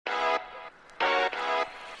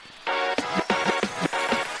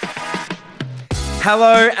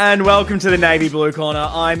Hello and welcome to the Navy Blue Corner.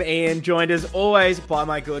 I'm Ian, joined as always by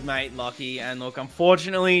my good mate Lockie. And look,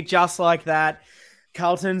 unfortunately, just like that,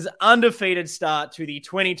 Carlton's undefeated start to the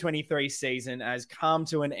 2023 season has come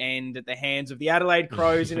to an end at the hands of the Adelaide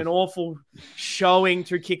Crows in an awful showing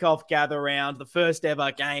to kick off gather round, the first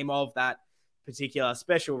ever game of that particular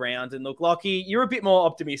special round. And look, Lockie, you're a bit more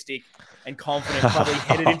optimistic and confident probably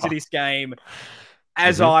headed into this game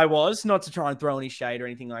as I was, not to try and throw any shade or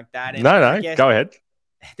anything like that. And No, go ahead.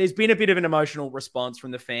 There's been a bit of an emotional response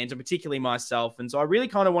from the fans, and particularly myself. And so I really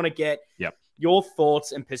kind of want to get your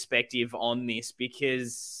thoughts and perspective on this,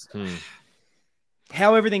 because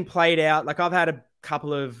how everything played out, like I've had a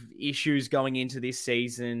couple of issues going into this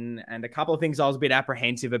season and a couple of things I was a bit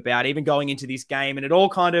apprehensive about, even going into this game. And it all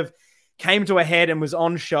kind of came to a head and was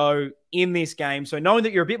on show in this game. So knowing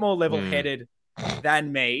that you're a bit more level-headed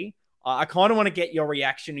than me, I kind of want to get your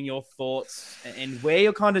reaction and your thoughts and where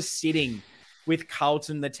you're kind of sitting with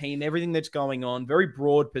Carlton, the team, everything that's going on. Very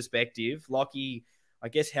broad perspective. Lockie, I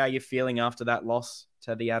guess how you're feeling after that loss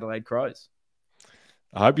to the Adelaide Crows.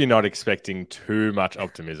 I hope you're not expecting too much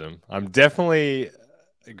optimism. I'm definitely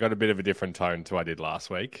got a bit of a different tone to what I did last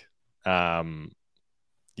week.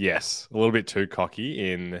 Yes, a little bit too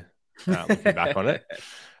cocky in looking back on it.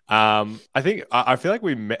 I feel like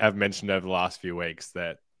we have mentioned over the last few weeks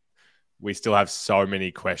that we still have so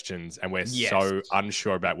many questions and we're so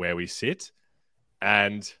unsure about where we sit.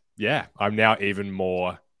 And yeah, I'm now even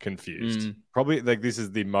more confused. Probably like this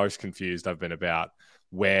is the most confused I've been about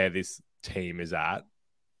where this team is at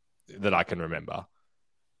that I can remember.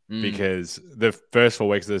 Because the first 4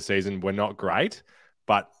 weeks of the season were not great,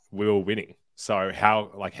 but we were winning. So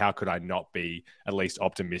how could I not be at least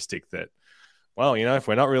optimistic that, well, you know, if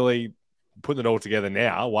we're not really putting it all together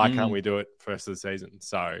now, why can't we do it first of the season?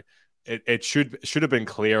 So it should have been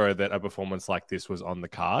clearer that a performance like this was on the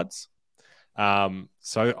cards.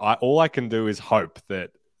 So all I can do is hope that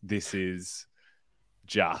this is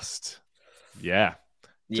just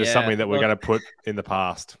something that we're going to put in the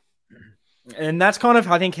past. And that's kind of,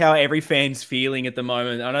 I think, how every fan's feeling at the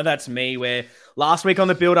moment. I know that's me, where last week on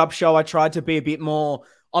the build-up show, I tried to be a bit more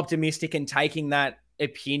optimistic and taking that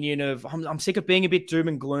opinion of I'm sick of being a bit doom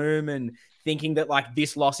and gloom and thinking that like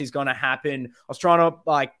this loss is going to happen. I was trying to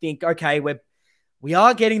like think, okay, we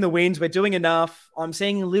are getting the wins. We're doing enough. I'm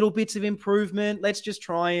seeing little bits of improvement. Let's just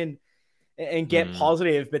try and get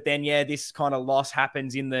positive. But then, this kind of loss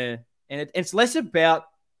happens and it's less about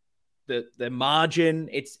the margin.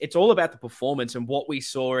 It's all about the performance and what we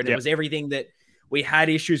saw. And it was everything that we had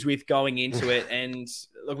issues with going into it. And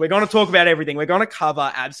look, we're going to talk about everything. We're going to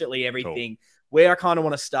cover absolutely everything. Cool. Where I kind of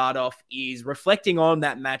want to start off is reflecting on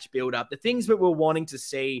that match build-up, the things that we're wanting to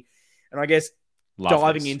see, and I guess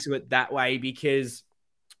diving into it that way, because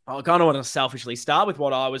I kind of want to selfishly start with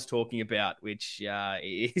what I was talking about, which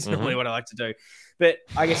is normally what I like to do. But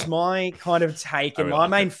I guess my kind of take and my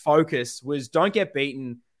main focus was don't get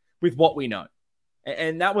beaten with what we know.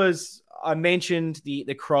 And that was, I mentioned the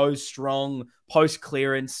Crows' strong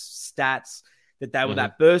post-clearance stats, that they were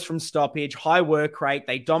that burst from stoppage, high work rate,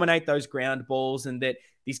 they dominate those ground balls, and that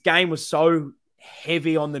this game was so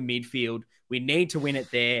heavy on the midfield. We need to win it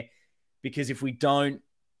there, because if we don't,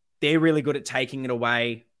 they're really good at taking it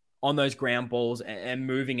away on those ground balls and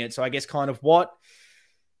moving it. So I guess kind of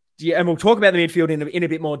and we'll talk about the midfield in a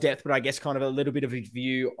bit more depth, but I guess kind of a little bit of a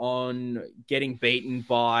view on getting beaten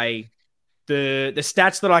by the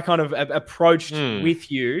stats that I kind of approached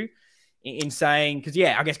with you in saying, because,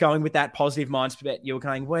 I guess going with that positive mindset, you were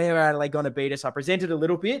going, where are they going to beat us? I presented a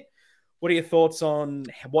little bit. What are your thoughts on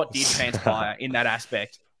what did transpire in that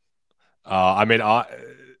aspect? I mean,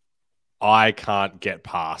 I can't get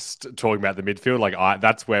past talking about the midfield. Like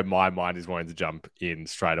that's where my mind is wanting to jump in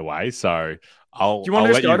straight away. So do you want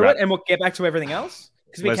to just go to it and we'll get back to everything else?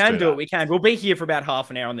 Because we can do it. We can. We'll be here for about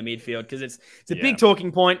half an hour on the midfield because it's a big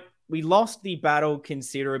talking point. We lost the battle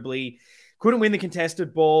considerably. Couldn't win the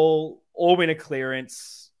contested ball or win a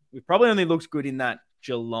clearance. We've probably only looked good in that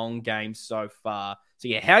Geelong game so far. So,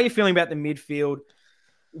 how are you feeling about the midfield?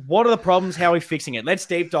 What are the problems? How are we fixing it? Let's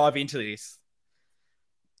deep dive into this.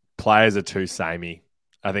 Players are too samey.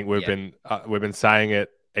 I think we've been saying it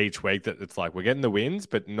each week that it's like we're getting the wins,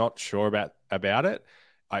 but not sure about it.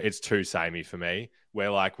 It's too samey for me. We're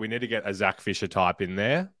like, we need to get a Zach Fisher type in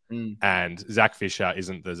there, and Zach Fisher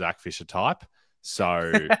isn't the Zach Fisher type.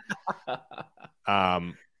 So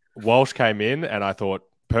Walsh came in, and I thought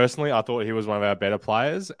he was one of our better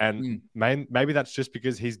players, and maybe that's just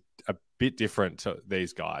because he's a bit different to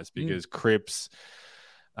these guys, because Cripps,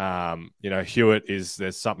 Hewitt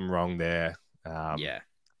there's something wrong there. The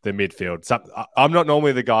midfield. I'm not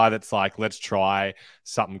normally the guy that's like, let's try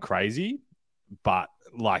something crazy, but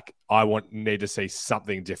like need to see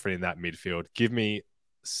something different in that midfield. Give me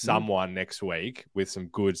someone next week with some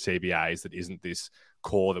good CBAs that isn't this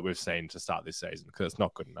core that we've seen to start this season, because it's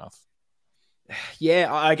not good enough.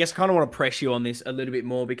 Yeah, I guess I kind of want to press you on this a little bit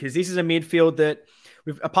more, because this is a midfield that,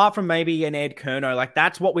 apart from maybe an Ed Kerno, like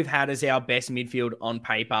that's what we've had as our best midfield on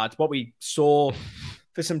paper. It's what we saw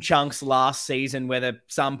for some chunks last season, whether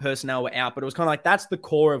some personnel were out, but it was kind of like that's the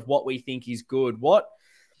core of what we think is good.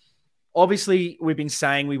 Obviously, we've been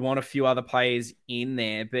saying we want a few other players in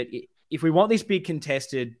there, but if we want this big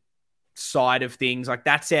contested side of things, like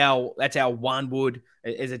that's our one wood,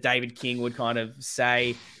 as a David King would kind of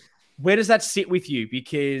say. Where does that sit with you?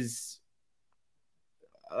 Because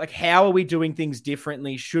like, how are we doing things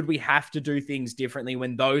differently? Should we have to do things differently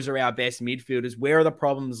when those are our best midfielders? Where are the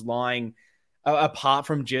problems lying, apart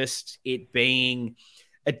from just it being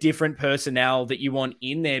a different personnel that you want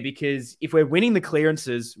in there? Because if we're winning the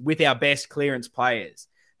clearances with our best clearance players,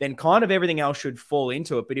 then kind of everything else should fall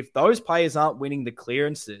into it. But if those players aren't winning the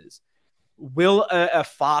clearances, will a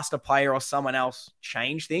faster player or someone else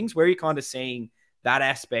change things? Where are you kind of seeing that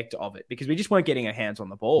aspect of it? Because we just weren't getting our hands on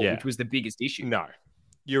the ball, which was the biggest issue. No,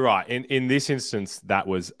 you're right. In this instance, that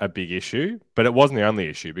was a big issue, but it wasn't the only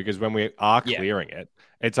issue, because when we are clearing it,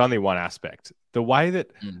 it's only one aspect. The way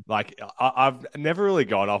that, like, I've never really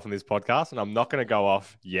gone off on this podcast, and I'm not going to go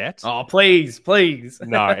off yet. Oh, please.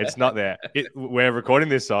 No, it's not there. We're recording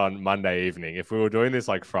this on Monday evening. If we were doing this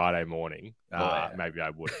like Friday morning, maybe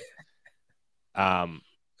I would.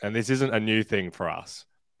 And this isn't a new thing for us.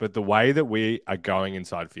 But the way that we are going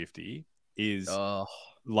inside 50 is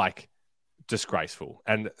like disgraceful.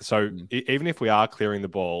 And so even if we are clearing the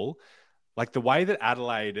ball, like the way that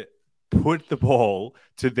Adelaide put the ball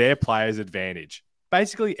to their players' advantage,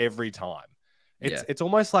 basically every time, it's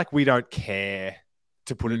almost like we don't care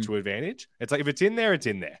to put it to advantage. It's like, if it's in there, it's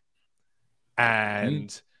in there.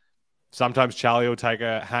 And sometimes Charlie will take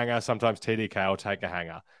a hanger, sometimes TDK will take a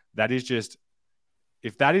hanger. That is just,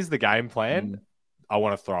 if that is the game plan, I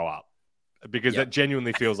want to throw up, because that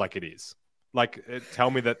genuinely feels like it is. Like, tell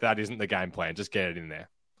me that isn't the game plan. Just get it in there.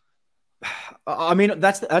 I mean,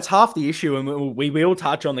 that's half the issue, and we will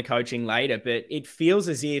touch on the coaching later. But it feels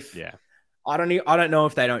as if I don't know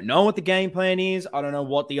if they don't know what the game plan is. I don't know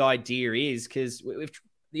what the idea is, because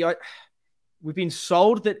we've been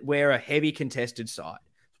sold that we're a heavy contested side.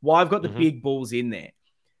 Why I've got the big balls in there,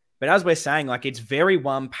 but as we're saying, like, it's very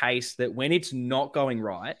one pace that when it's not going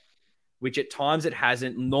right, which at times it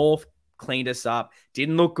hasn't. North cleaned us up.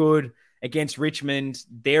 Didn't look good against Richmond.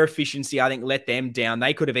 Their efficiency, I think, let them down.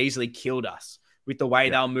 They could have easily killed us with the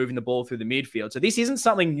way they were moving the ball through the midfield. So this isn't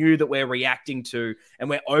something new that we're reacting to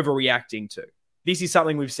and we're overreacting to. This is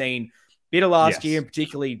something we've seen a bit of last year and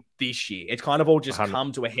particularly this year. It's kind of all just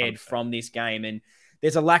come to a head from this game. And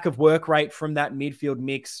there's a lack of work rate from that midfield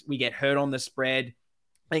mix. We get hurt on the spread.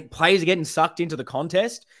 I think players are getting sucked into the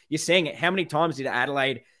contest. You're seeing it. How many times did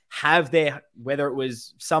Adelaide have whether it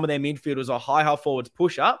was some of their midfielders or high forwards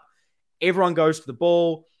push up, everyone goes to the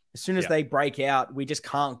ball. As soon as they break out, we just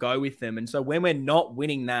can't go with them. And so when we're not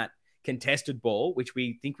winning that contested ball, which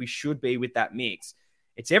we think we should be with that mix,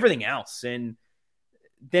 it's everything else. And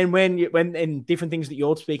then when different things that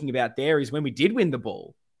you're speaking about there is when we did win the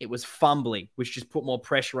ball, it was fumbling, which just put more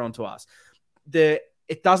pressure onto us.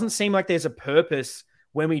 It doesn't seem like there's a purpose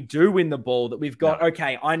when we do win the ball that we've got,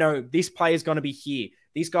 okay, I know this player's going to be here.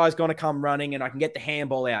 This guy's going to come running and I can get the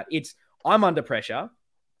handball out. I'm under pressure.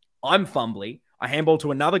 I'm fumbly. I handball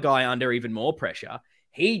to another guy under even more pressure.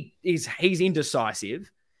 He's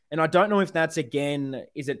indecisive. And I don't know if that's, again,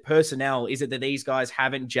 is it personnel? Is it that these guys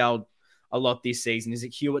haven't gelled a lot this season? Is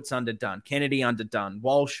it Hewitt's underdone? Kennedy underdone?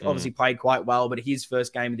 Walsh obviously played quite well, but his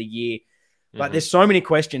first game of the year. But there's so many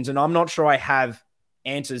questions and I'm not sure I have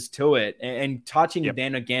answers to it. And touching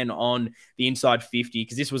then again on the inside 50,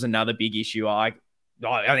 because this was another big issue I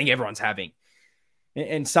think everyone's having.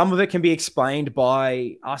 And some of it can be explained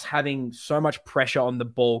by us having so much pressure on the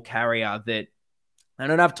ball carrier that I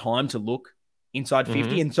don't have time to look inside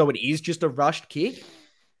 50. And so it is just a rushed kick.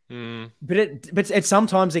 But it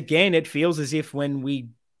sometimes, again, it feels as if when we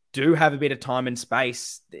do have a bit of time and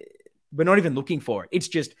space, we're not even looking for it. It's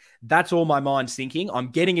just, that's all my mind's thinking. I'm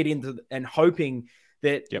getting it into and hoping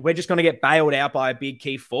that we're just going to get bailed out by a big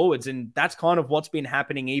key forwards. And that's kind of what's been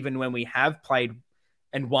happening even when we have played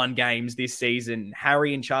and won games this season.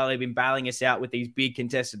 Harry and Charlie have been bailing us out with these big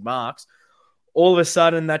contested marks. All of a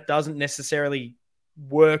sudden, that doesn't necessarily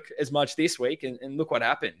work as much this week. And look what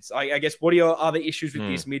happens. I guess, what are your other issues with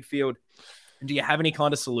this midfield? And do you have any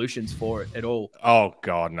kind of solutions for it at all? Oh,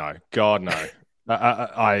 God, no.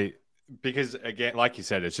 Because again, like you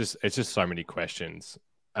said, it's just so many questions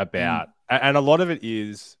about And a lot of it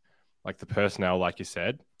is like the personnel, like you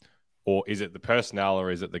said, or is it the personnel, or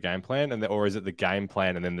is it the game plan, or is it the game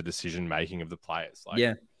plan and then the decision making of the players?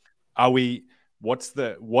 Like, what's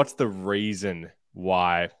the reason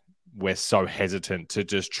why we're so hesitant to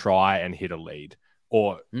just try and hit a lead,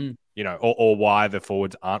 or or why the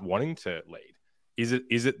forwards aren't wanting to lead? Is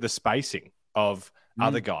it the spacing of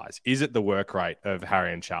other guys? Is it the work rate of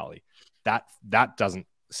Harry and Charlie? That doesn't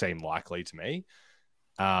seem likely to me.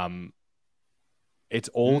 It's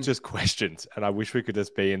all just questions, and I wish we could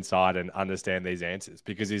just be inside and understand these answers.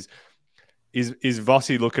 Because is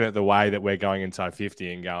Vossi looking at the way that we're going inside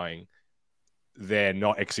 50 and going, they're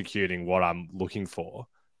not executing what I'm looking for,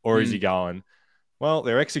 or is he going, well,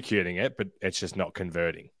 they're executing it, but it's just not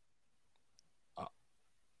converting?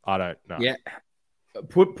 I don't know. Yeah.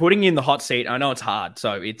 Putting you in the hot seat, I know it's hard,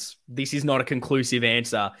 so this is not a conclusive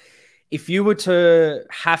answer. If you were to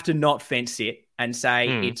have to not fence it and say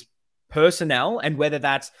it's personnel, and whether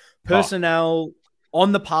that's personnel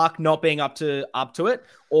on the park not being up to it,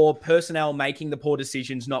 or personnel making the poor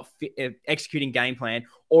decisions, not executing game plan,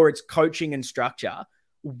 or it's coaching and structure,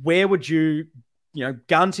 where would you,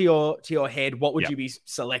 gun to your head, what would you be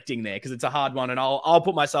selecting there? Because it's a hard one, and I'll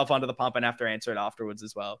put myself under the pump and have to answer it afterwards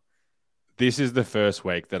as well. This is the first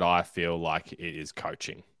week that I feel like it is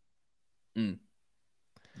coaching.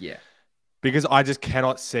 Yeah. Because I just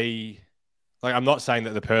cannot see, like, I'm not saying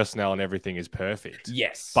that the personnel and everything is perfect.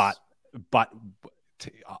 Yes. But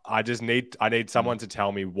I need someone to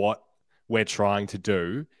tell me what we're trying to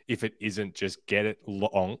do, if it isn't just get it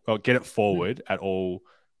long or get it forward at all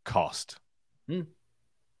cost.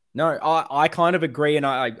 No, I kind of agree. And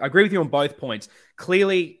I agree with you on both points.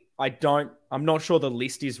 Clearly, I'm not sure the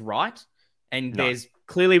list is right. And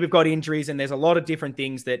clearly we've got injuries, and there's a lot of different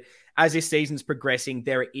things that as this season's progressing,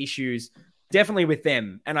 there are issues definitely with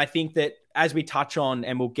them. And I think that as we touch on,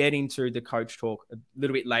 and we'll get into the coach talk a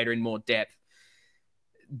little bit later in more depth,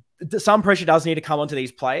 some pressure does need to come onto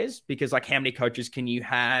these players, because like, how many coaches can you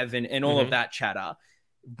have, and all of that chatter,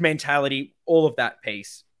 mentality, all of that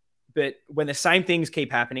piece. But when the same things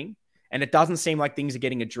keep happening and it doesn't seem like things are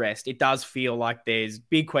getting addressed, it does feel like there's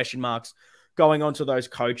big question marks going on to those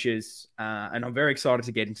coaches. And I'm very excited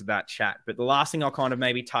to get into that chat. But the last thing I'll kind of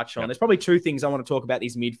maybe touch on, there's probably two things I want to talk about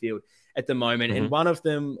this midfield at the moment. And one of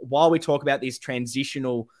them, while we talk about this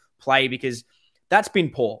transitional play, because that's been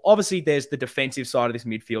poor. Obviously, there's the defensive side of this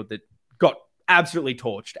midfield that got absolutely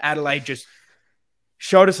torched. Adelaide just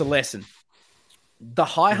showed us a lesson. The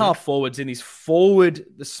high half forwards in this forward,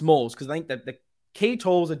 the smalls, because I think that the key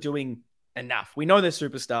tools are doing enough. We know they're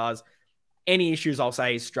superstars. Any issues, I'll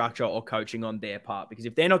say, is structure or coaching on their part, because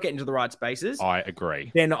if they're not getting to the right spaces, I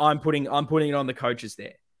agree. Then I'm putting it on the coaches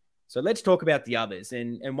there. So let's talk about the others.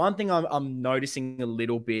 And one thing I'm noticing a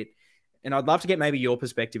little bit, and I'd love to get maybe your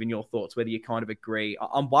perspective and your thoughts, whether you kind of agree.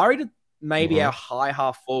 I'm worried maybe our high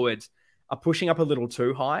half forwards are pushing up a little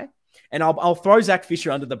too high. And I'll throw Zach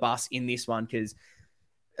Fisher under the bus in this one, because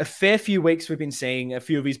a fair few weeks we've been seeing a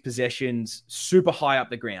few of his possessions super high up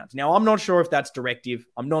the ground. Now, I'm not sure if that's directive.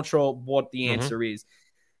 I'm not sure what the answer is.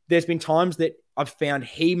 There's been times that I've found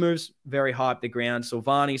he moves very high up the ground.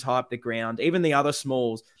 Silvani's high up the ground. Even the other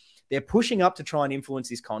smalls, they're pushing up to try and influence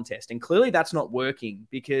this contest. And clearly that's not working,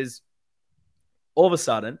 because all of a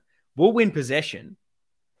sudden we'll win possession,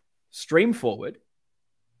 stream forward.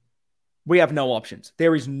 We have no options.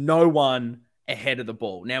 There is no one ahead of the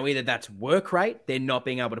ball. Now, either that's work rate, they're not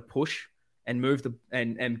being able to push and move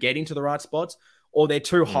and get into the right spots, or they're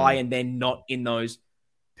too high and they're not in those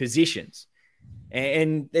positions.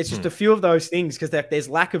 And there's just a few of those things, because there's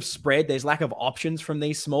lack of spread, there's lack of options from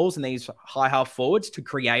these smalls and these high half forwards to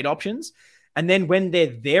create options. And then when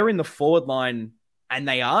they're there in the forward line and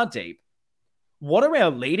they are deep, what are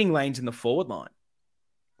our leading lanes in the forward line?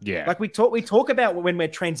 Yeah. Like we talk about when we're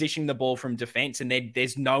transitioning the ball from defense and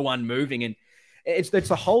there's no one moving, and it's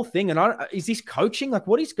the whole thing. And is this coaching? Like,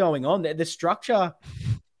 what is going on? The structure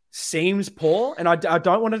seems poor. And I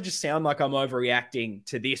don't want to just sound like I'm overreacting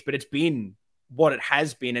to this, but it's been what it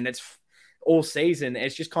has been. And it's all season.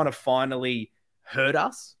 It's just kind of finally hurt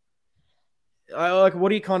us. Like,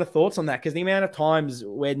 what are your kind of thoughts on that? Because the amount of times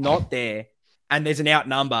we're not there and there's an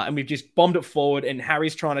outnumber and we've just bombed it forward and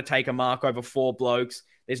Harry's trying to take a mark over 4 blokes.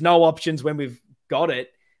 There's no options when we've got it.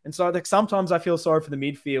 And so like, sometimes I feel sorry for the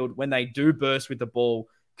midfield when they do burst with the ball,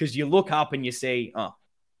 because you look up and you see, oh,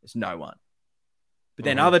 there's no one. But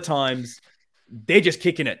then other times they're just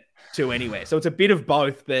kicking it to anywhere. So it's a bit of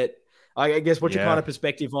both. But I guess what's your kind of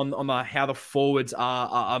perspective on how the forwards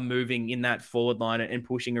are moving in that forward line and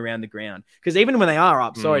pushing around the ground? Because even when they are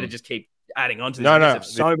up, sorry to just keep adding on to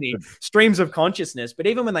this. So many streams of consciousness. But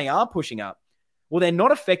even when they are pushing up, well, they're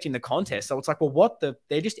not affecting the contest. So it's like, well,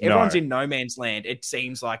 they're just, everyone's in no man's land. It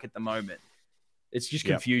seems like at the moment, it's just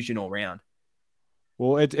confusion all around.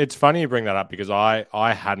 Well, it's funny you bring that up because I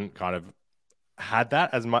hadn't kind of had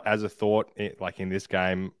that as much as a thought like in this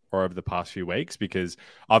game or over the past few weeks, because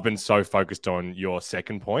I've been so focused on your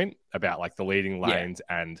second point about like the leading lanes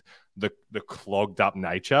and the clogged up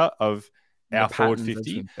nature of our forward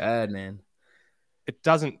 50. Bad, man. It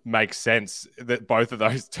doesn't make sense that both of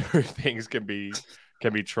those two things can be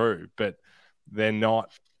true, but they're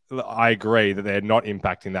not. I agree that they're not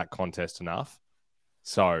impacting that contest enough.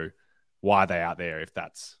 So why are they out there if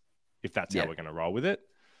that's how we're going to roll with it?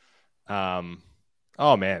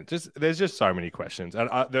 Oh man, there's just so many questions. And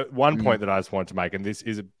the one point that I just wanted to make, and this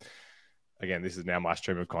is now my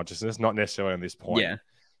stream of consciousness, not necessarily on this point. Yeah.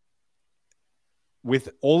 With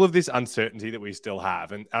all of this uncertainty that we still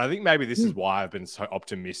have, and I think maybe this is why I've been so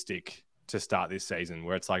optimistic to start this season,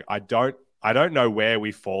 where it's like I don't know where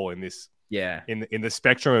we fall in this in the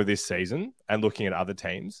spectrum of this season and looking at other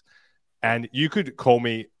teams. And you could call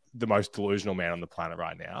me the most delusional man on the planet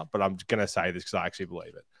right now, but I'm going to say this because I actually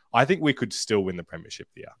believe it. I think we could still win the premiership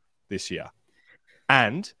this year.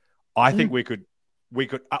 And I think we could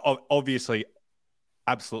obviously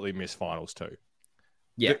absolutely miss finals too.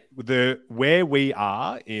 Yeah. Where we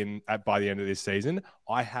are by the end of this season,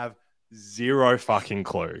 I have zero fucking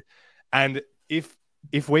clue. And if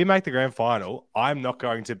we make the grand final, I'm not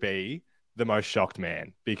going to be the most shocked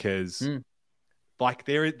man, because like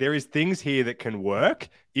there is things here that can work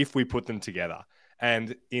if we put them together.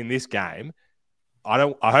 And in this game, I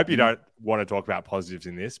hope you don't want to talk about positives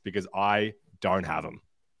in this, because I don't have them.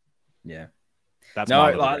 Yeah.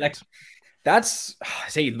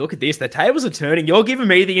 See, look at this. The tables are turning. You're giving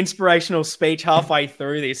me the inspirational speech halfway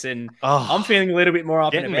through this, and I'm feeling a little bit more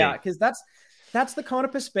up and about, because that's the kind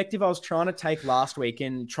of perspective I was trying to take last week,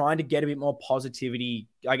 and trying to get a bit more positivity,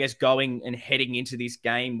 I guess, going and heading into this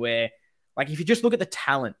game where, like, if you just look at the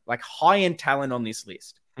talent, like high-end talent on this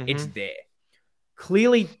list, it's there.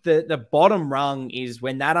 Clearly, the bottom rung is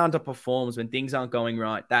when that underperforms, when things aren't going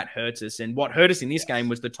right, that hurts us. And what hurt us in this game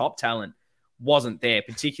was the top talent wasn't there,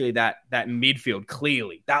 particularly that midfield.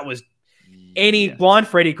 Clearly, that was blind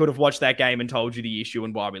Freddie could have watched that game and told you the issue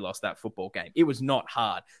and why we lost that football game. It was not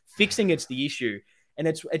hard. Fixing it's the issue. And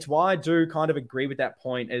it's why I do kind of agree with that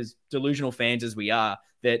point, as delusional fans as we are,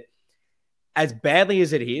 that as badly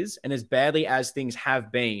as it is and as badly as things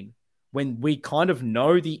have been, when we kind of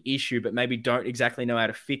know the issue but maybe don't exactly know how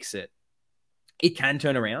to fix it, it can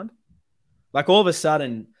turn around. Like all of a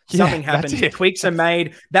sudden, something happens, tweaks are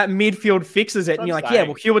made, that midfield fixes it, and you're like,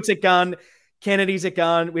 well, Hewitt's a gun, Kennedy's a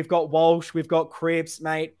gun, we've got Walsh, we've got Cripps,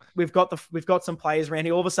 mate, we've got some players around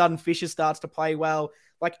here. All of a sudden, Fisher starts to play well.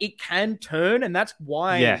 Like, it can turn, and that's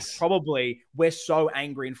why probably we're so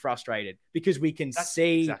angry and frustrated, because we can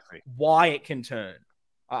see why it can turn.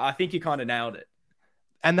 I think you kind of nailed it.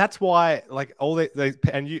 And that's why, like, I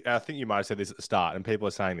think you might have said this at the start, and people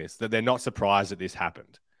are saying this, that they're not surprised that this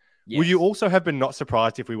happened. Yes. Will you also have been not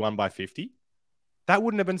surprised if we won by 50? That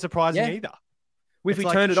wouldn't have been surprising either. If we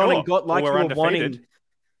turned it on and got like we were wanting.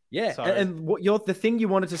 Yeah. So, and the thing you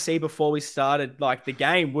wanted to see before we started like the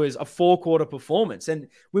game was a 4-quarter performance. And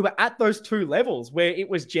we were at those two levels where it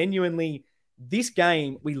was genuinely, this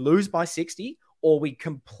game, we lose by 60 or we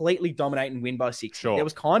completely dominate and win by 60. Sure. There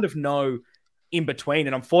was kind of no in between.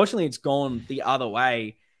 And unfortunately, it's gone the other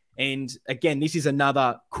way. And again, this is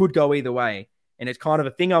another could go either way. And it's kind of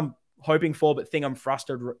a thing I'm hoping for, but thing I'm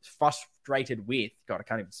frustrated with. God, I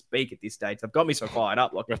can't even speak at this stage. They've got me so fired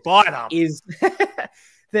up. Like, we're fired up. Is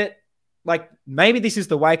that, like, maybe this is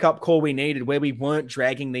the wake-up call we needed, where we weren't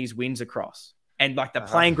dragging these wins across. And, like, the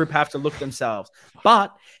playing group have to look at themselves.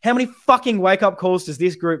 But how many fucking wake-up calls does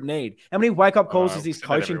this group need? How many wake-up calls does this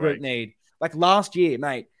coaching group need? Like, last year,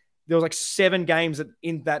 mate, there was like 7 games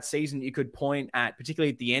in that season you could point at,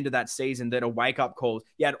 particularly at the end of that season, that are wake-up calls.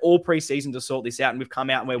 You had all preseason to sort this out, and we've come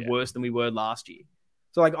out and we're worse than we were last year.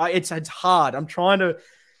 So, like, it's hard. I'm trying to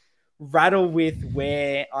rattle with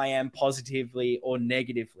where I am positively or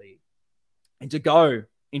negatively, and to go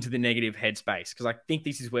into the negative headspace, because I think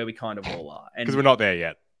this is where we kind of all are. Because we're not there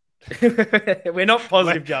yet. We're not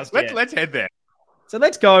positive just yet. Let's head there. So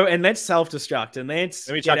let's go and let's self-destruct and let's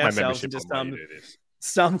get ourselves into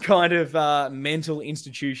some kind of mental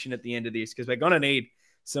institution at the end of this, because we're going to need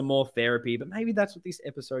some more therapy. But maybe that's what this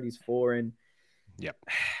episode is for. And yep,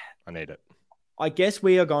 I need it. I guess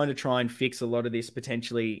we are going to try and fix a lot of this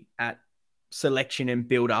potentially at selection and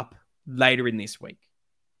build up later in this week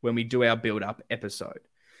when we do our build up episode.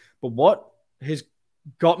 But what has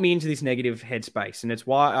got me into this negative headspace, and it's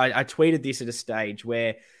why I tweeted this at a stage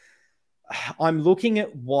where I'm looking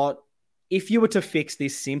at what if you were to fix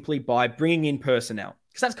this simply by bringing in personnel,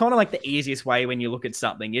 because that's kind of like the easiest way when you look at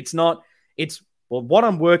something. Well, what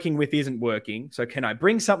I'm working with isn't working. So can I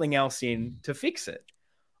bring something else in to fix it?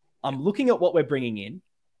 I'm looking at what we're bringing in,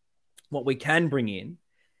 what we can bring in,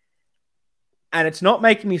 and it's not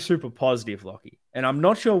making me super positive, Lockie. And I'm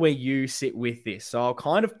not sure where you sit with this. So I'll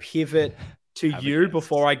kind of pivot to you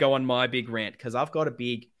before I go on my big rant, because I've got a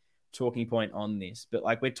big talking point on this. But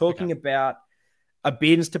like, we're talking about a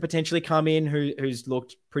Bins to potentially come in who's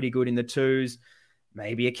looked pretty good in the twos.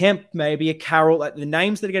 Maybe a Kemp, maybe a Carroll. Like, the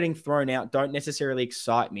names that are getting thrown out don't necessarily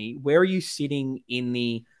excite me. Where are you sitting in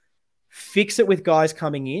the fix it with guys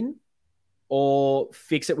coming in, or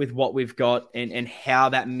fix it with what we've got and how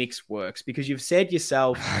that mix works? Because you've said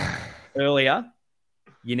yourself earlier,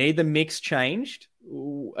 you need the mix changed.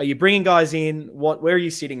 Are you bringing guys in? Where are you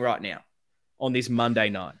sitting right now on this Monday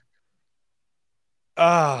night?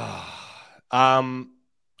 I'm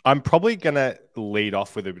probably going to lead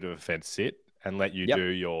off with a bit of a fence sit and let you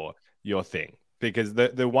do your thing. Because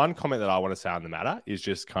the one comment that I want to say on the matter is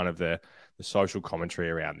just kind of the social commentary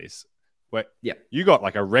around this. Where you got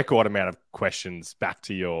like a record amount of questions back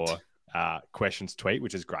to your questions tweet,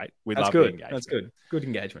 which is great. We love the engagement. That's good. Good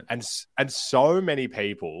engagement. And so many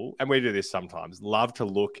people, and we do this sometimes, love to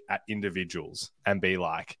look at individuals and be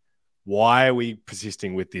like, why are we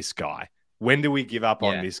persisting with this guy? When do we give up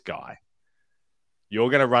on this guy? You're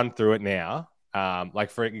going to run through it now. Like,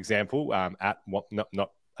 for example,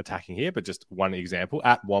 not attacking here, but just one example,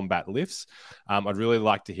 at Wombat Lifts. I'd really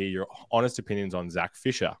like to hear your honest opinions on Zach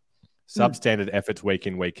Fisher. Substandard efforts week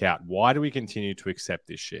in, week out. Why do we continue to accept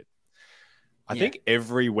this shit? I think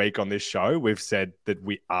every week on this show, we've said that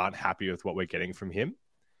we aren't happy with what we're getting from him.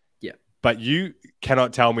 Yeah. But you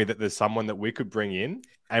cannot tell me that there's someone that we could bring in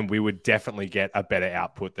and we would definitely get a better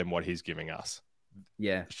output than what he's giving us.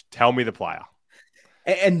 Yeah. Tell me the player.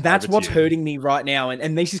 And that's what's hurting me right now.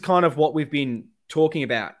 And this is kind of what we've been talking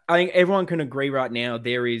about. I think everyone can agree right now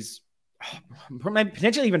there is maybe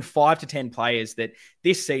potentially even 5 to 10 players that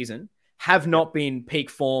this season have not been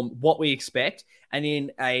peak form, what we expect. And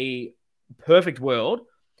in a perfect world,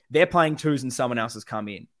 they're playing twos and someone else has come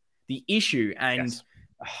in. The issue, and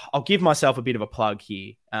I'll give myself a bit of a plug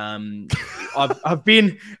here. I've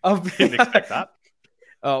been didn't expect that.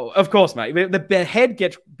 Oh, of course, mate. The head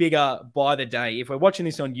gets bigger by the day. If we're watching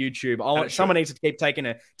this on YouTube, someone needs to keep taking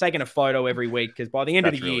a photo every week, because by the end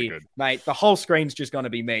of the year, mate, the whole screen's just going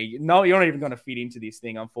to be me. No, you're not even going to fit into this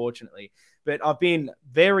thing, unfortunately. But I've been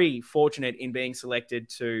very fortunate in being selected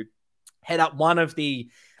to head up one of the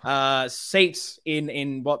seats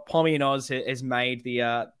in what Pommy and Oz has made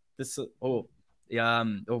oh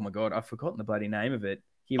my God, I've forgotten the bloody name of it.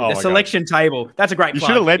 The selection table. That's a great plug. You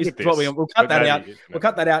should have led with this. We'll cut that out. We'll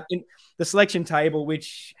cut that out. In the selection table,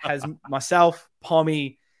 which has myself,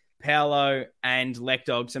 Pommy, Paolo, and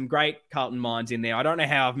Lecdog, some great Carlton minds in there. I don't know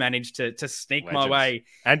how I've managed to sneak my way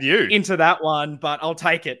into that one, but I'll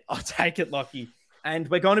take it. I'll take it, Lockie. And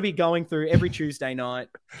we're going to be going through every Tuesday night.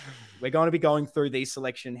 We're going to be going through these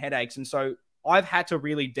selection headaches. And so I've had to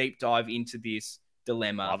really deep dive into this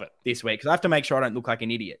dilemma this week, because I have to make sure I don't look like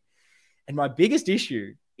an idiot. And my biggest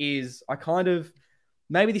issue is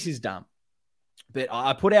maybe this is dumb, but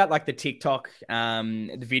I put out like the TikTok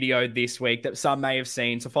the video this week that some may have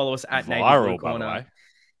seen. So follow us at viral, by the way,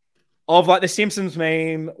 of like the Simpsons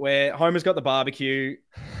meme where Homer's got the barbecue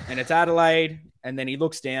and it's Adelaide, and then he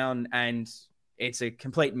looks down and it's a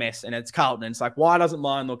complete mess and it's Carlton. And it's like, why doesn't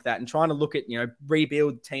mine look that? And trying to look at,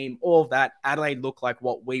 rebuild team, all of that. Adelaide look like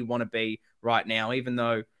what we want to be right now, even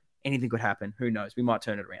though anything could happen. Who knows? We might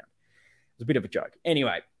turn it around. It's a bit of a joke.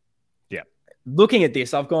 Anyway. Yeah. Looking at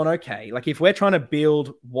this, I've gone, okay, like if we're trying to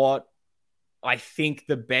build what I think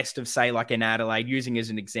the best of, say, like an Adelaide, using as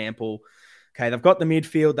an example, okay, they've got the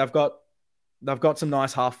midfield, they've got some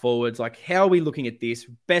nice half forwards. Like, how are we looking at this?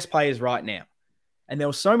 Best players right now. And there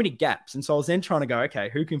were so many gaps. And so I was then trying to go, okay,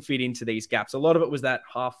 who can fit into these gaps? A lot of it was that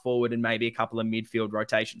half forward and maybe a couple of midfield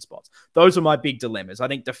rotation spots. Those are my big dilemmas. I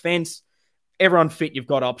think defense, everyone fit, you've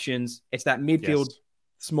got options. It's that midfield,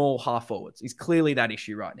 small half forwards is clearly that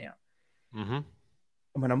issue right now. Mm-hmm.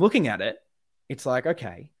 And when I'm looking at it, it's like,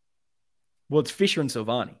 okay, well, it's Fisher and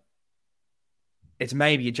Silvani. It's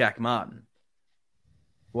maybe a Jack Martin.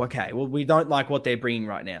 Well, okay, well, we don't like what they're bringing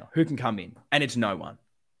right now. Who can come in? And it's no one.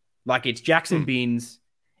 Like, it's Jackson Bins,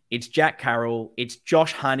 it's Jack Carroll, it's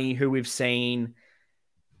Josh Honey, who we've seen.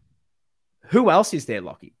 Who else is there,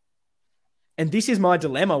 Lockie? And this is my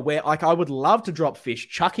dilemma where, like, I would love to drop Fish,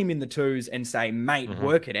 chuck him in the twos and say, mate,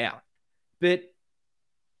 work it out. But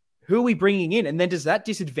who are we bringing in? And then does that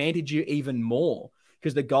disadvantage you even more?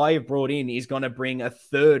 because the guy you've brought in is going to bring a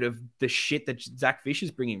third of the shit that Zach Fisher's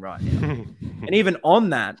bringing right now. And even on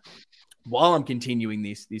that, while I'm continuing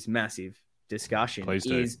this massive discussion,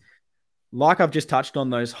 is like I've just touched on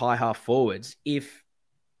those high half forwards. If,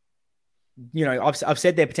 you know, I've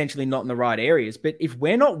said they're potentially not in the right areas, but if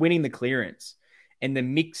we're not winning the clearance and the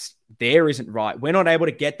mix there isn't right, we're not able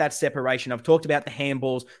to get that separation. I've talked about the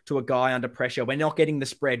handballs to a guy under pressure. We're not getting the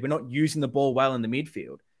spread. We're not using the ball well in the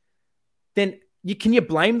midfield. Then can you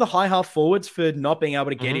blame the high half forwards for not being able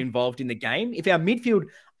to get involved in the game? If our midfield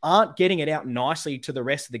aren't getting it out nicely to the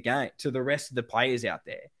rest of the game, to the rest of the players out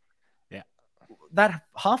there, that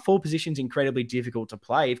half forward position is incredibly difficult to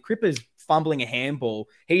play. If Cripper's fumbling a handball,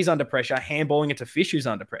 he's under pressure, handballing it to Fish, who's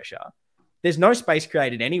under pressure. There's no space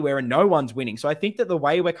created anywhere and no one's winning. So I think that the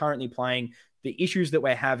way we're currently playing, the issues that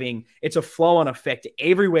we're having, it's a flow-on effect.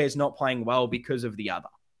 Everywhere's not playing well because of the other.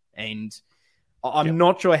 And I'm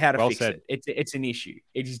not sure how to fix it. It's an issue.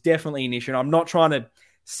 It is definitely an issue. And I'm not trying to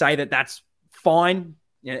say that that's fine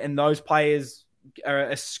and those players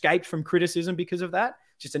are escaped from criticism because of that.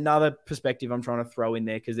 Just another perspective I'm trying to throw in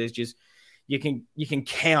there, because there's just you can't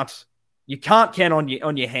count on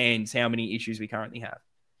your hands how many issues we currently have.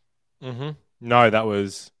 No, that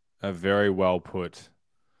was a very well put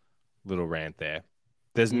little rant there.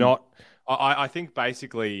 There's not. I think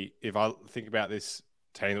basically, if I think about this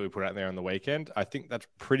team that we put out there on the weekend, I think that's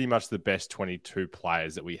pretty much the best 22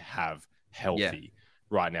 players that we have healthy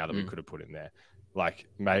right now that we could have put in there. Like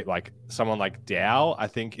someone like Dow, I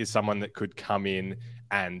think, is someone that could come in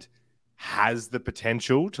and has the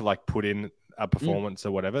potential to like put in a performance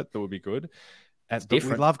or whatever that would be good.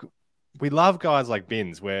 But we love guys like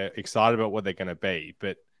Binns. We're excited about what they're going to be,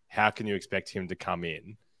 but how can you expect him to come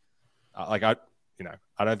in? I don't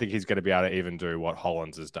think he's going to be able to even do what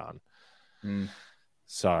Hollands has done.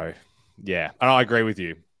 So, yeah, and I agree with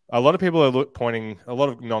you. A lot of people are pointing. A lot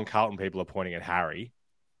of non-Carlton people are pointing at Harry.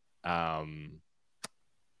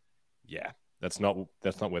 Yeah, that's not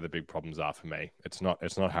where the big problems are for me. It's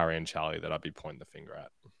not Harry and Charlie that I'd be pointing the finger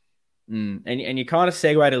at. And you kind of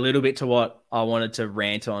segued a little bit to what I wanted to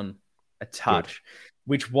rant on a touch,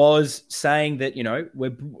 which was saying that, you know,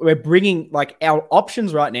 we're bringing, like, our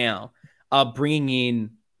options right now are bringing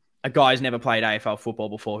in a guy who's never played AFL football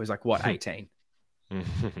before, who's like, what, 18?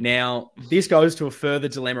 Now, this goes to a further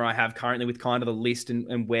dilemma I have currently with kind of the list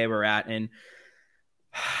and where we're at. And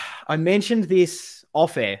I mentioned this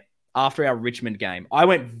off air after our Richmond game. I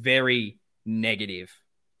went very negative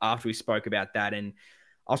after we spoke about that. And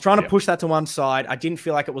I was trying to push that to one side. I didn't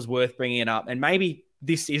feel like it was worth bringing it up. And maybe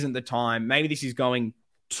this isn't the time. Maybe this is going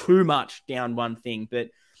too much down one thing.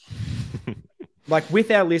 But like with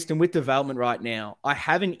our list and with development right now, I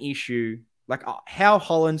have an issue. Like how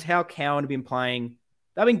Hollands, how Cowan have been playing.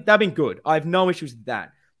 They've been good. I have no issues with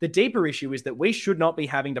that. The deeper issue is that we should not be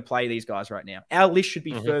having to play these guys right now. Our list should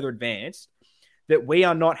be further advanced, that we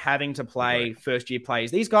are not having to play first-year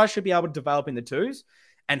players. These guys should be able to develop in the twos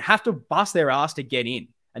and have to bust their ass to get in.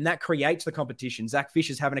 And that creates the competition. Zach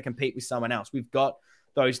Fisher's having to compete with someone else. We've got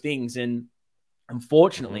those things. And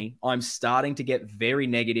unfortunately, I'm starting to get very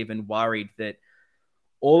negative and worried that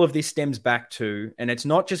all of this stems back to, and it's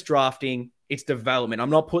not just drafting, it's development. I'm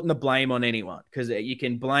not putting the blame on anyone, because you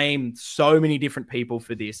can blame so many different people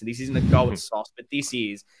for this. And this isn't a go at sauce, but this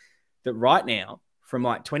is that right now, from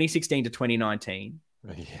like 2016 to 2019,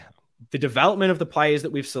 the development of the players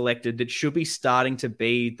that we've selected that should be starting to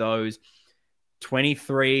be those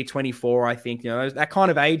 23, 24, I think, you know, that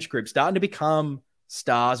kind of age group starting to become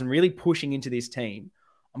stars and really pushing into this team.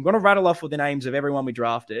 I'm going to rattle off with the names of everyone we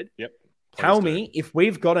drafted. Tell me if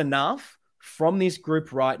we've got enough from this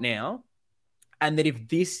group right now, and that if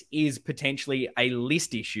this is potentially a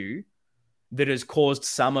list issue that has caused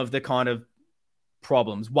some of the kind of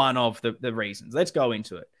problems, one of the reasons. Let's go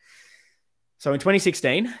into it. So in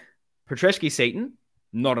 2016, Petreski-Seaton,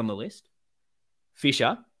 not on the list.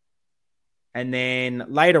 Fisher. And then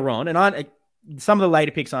later on, and some of the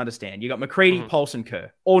later picks I understand. You got McCready, Paulson,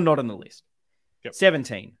 Kerr, all not on the list.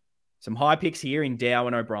 17, some high picks here in Dow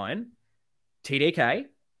and O'Brien. TDK,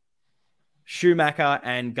 Schumacher,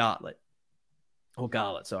 and Gartlett.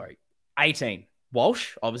 18,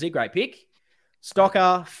 Walsh, obviously, great pick.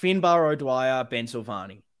 Stocker, Finbar, O'Dwyer, Ben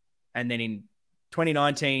Silvani. And then in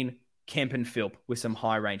 2019, Kemp and Philp with some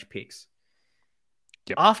high-range picks.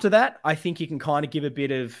 After that, I think you can kind of give a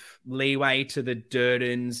bit of leeway to the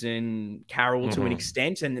Durdens and Carroll to an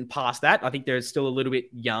extent. And then past that, I think they're still a little bit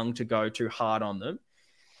young to go too hard on them.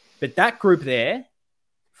 But that group there,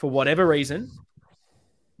 for whatever reason,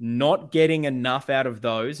 not getting enough out of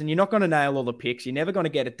those. And you're not going to nail all the picks. You're never going to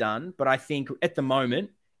get it done. But I think at the moment,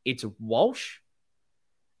 it's Walsh,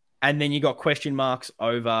 And then you got question marks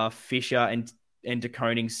over Fisher and De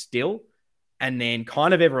Koning still. And then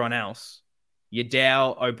kind of everyone else, your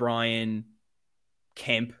Dow, O'Brien,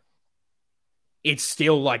 Kemp, it's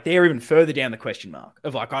still like they're even further down the question mark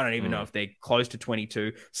of like, I don't even know if they're close to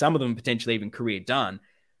 22. Some of them potentially even career done.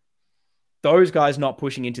 Those guys not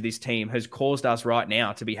pushing into this team has caused us right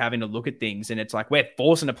now to be having to look at things. And it's like, we're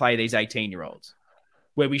forcing to play these 18-year-olds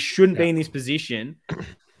where we shouldn't be in this position.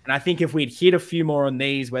 And I think if we'd hit a few more on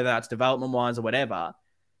these, whether that's development-wise or whatever,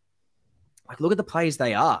 like look at the players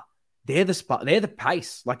they are. They're the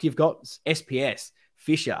pace. Like you've got SPS,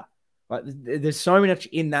 Fisher. Like there's so much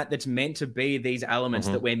in that's meant to be these elements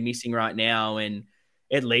that we're missing right now. And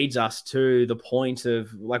it leads us to the point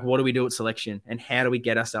of like, what do we do at selection and how do we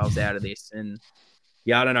get ourselves out of this? And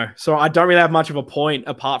yeah, I don't know. So I don't really have much of a point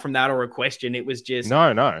apart from that or a question. It was just,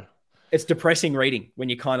 no. It's depressing reading when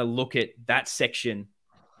you kind of look at that section,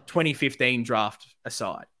 2015 draft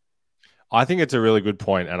aside. I think it's a really good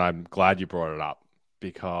point, and I'm glad you brought it up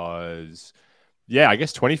because, yeah, I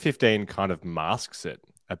guess 2015 kind of masks it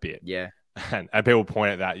a bit. Yeah. And people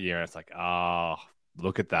point at that year, and it's like,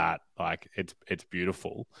 look at that. Like, it's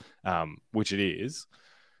beautiful, which it is.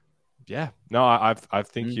 Yeah. No, I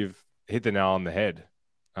think you've hit the nail on the head.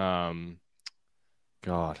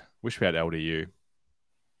 God, wish we had LDU.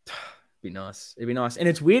 Be nice. It'd be nice. And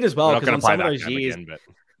it's weird as well because on some of those years, again, but,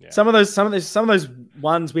 yeah. some of those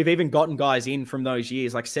ones we've even gotten guys in from those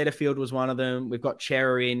years. Like Setterfield was one of them. We've got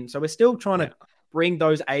Chera in. So we're still trying to bring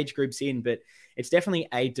those age groups in, but it's definitely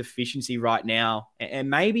a deficiency right now.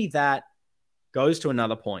 And maybe that goes to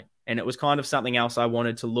another point. And it was kind of something else I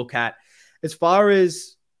wanted to look at as far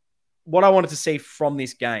as what I wanted to see from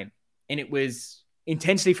this game. And it was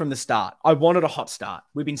intensity from the start. I wanted a hot start.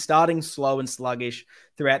 We've been starting slow and sluggish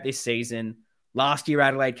throughout this season. Last year,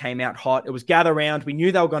 Adelaide came out hot. It was gather round. We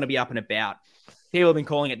knew they were going to be up and about. People have been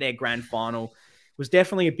calling it their grand final. It was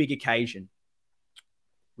definitely a big occasion.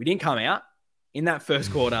 We didn't come out in that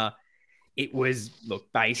first quarter. It was,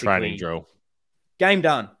 basically training drill. Game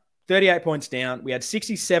done. 38 points down. We had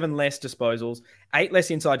 67 less disposals, 8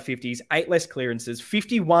 less inside 50s, 8 less clearances,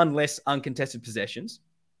 51 less uncontested possessions.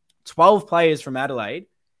 12 players from Adelaide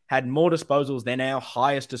had more disposals than our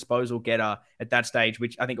highest disposal getter at that stage,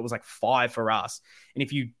 which I think it was like 5 for us. And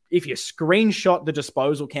if you screenshot the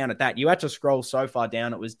disposal count at that, you had to scroll so far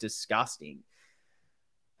down, it was disgusting.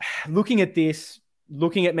 Looking at this,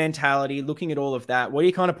 looking at mentality, looking at all of that, what are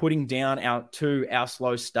you kind of putting down our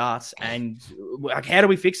slow starts? And like, how do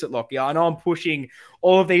we fix it, Lockie? I know I'm pushing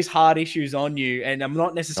all of these hard issues on you, and I'm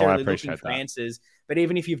not necessarily looking for answers. But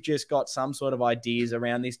even if you've just got some sort of ideas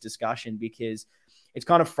around this discussion, because it's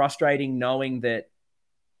kind of frustrating knowing that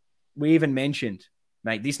we even mentioned,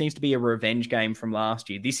 mate, this needs to be a revenge game from last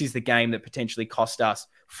year. This is the game that potentially cost us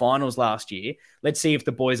finals last year. Let's see if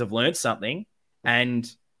the boys have learned something. And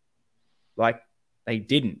they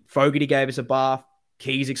didn't. Fogarty gave us a bath.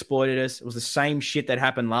 Keys exploited us. It was the same shit that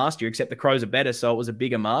happened last year, except the Crows are better, so it was a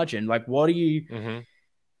bigger margin. Like, what are you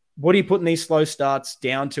putting these slow starts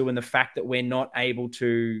down to, and the fact that we're not able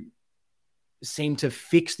to seem to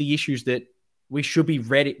fix the issues that we should be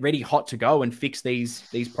ready hot to go and fix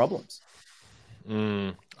these problems?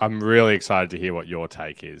 I'm really excited to hear what your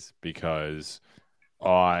take is, because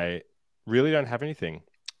I really don't have anything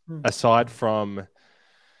aside from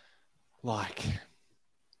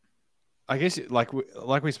I guess like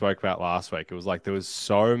we spoke about last week. It was like there was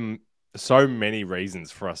so many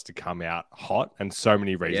reasons for us to come out hot and so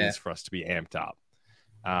many reasons for us to be amped up.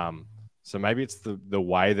 So maybe it's the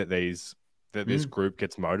way that this group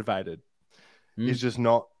gets motivated is just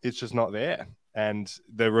not there. And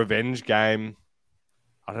the revenge game,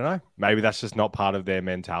 I don't know, maybe that's just not part of their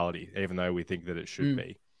mentality, even though we think that it should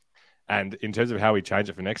be. And in terms of how we change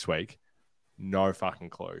it for next week, no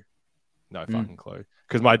fucking clue. No fucking clue.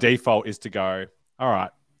 Because my default is to go, all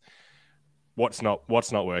right, what's not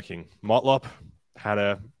working? Motlop had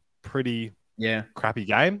a pretty crappy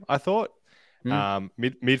game, I thought.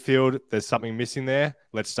 Midfield, there's something missing there.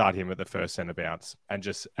 Let's start him at the first centre bounce and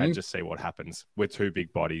just see what happens with 2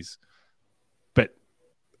 big bodies. But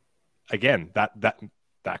again,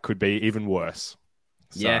 that could be even worse.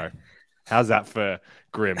 So how's that for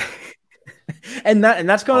Grim? And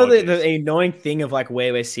that's kind of the annoying thing of like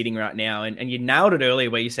where we're sitting right now. And you nailed it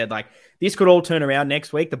earlier where you said like this could all turn around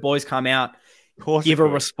next week. The boys come out, give a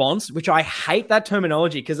response, which I hate that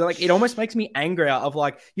terminology because like it almost makes me angry of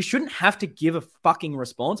like you shouldn't have to give a fucking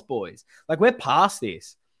response, boys. Like we're past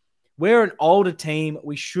this. We're an older team.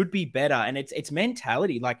 We should be better. And it's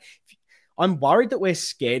mentality. Like I'm worried that we're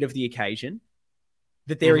scared of the occasion,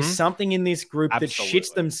 that there is something in this group that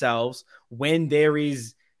shits themselves when there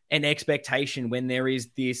is an expectation, when there is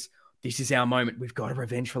this this is our moment. We've got a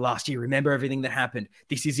revenge for last year. Remember everything that happened.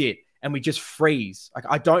 This is it. And we just freeze. Like,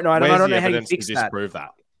 I don't know. I don't know how you fix that.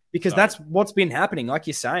 Because that's what's been happening. Like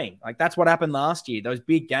you're saying, like that's what happened last year. Those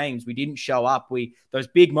big games, we didn't show up. Those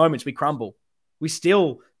big moments, we crumble. We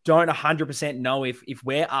still don't 100% know if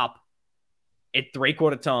we're up at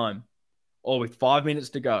 3/4 time or with 5 minutes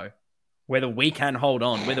to go, whether we can hold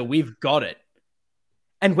on, whether we've got it.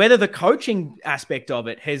 And whether the coaching aspect of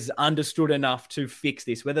it has understood enough to fix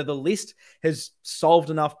this, whether the list has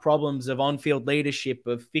solved enough problems of on-field leadership,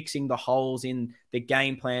 of fixing the holes in the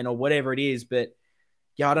game plan or whatever it is. But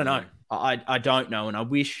yeah, I don't know. I don't know. And I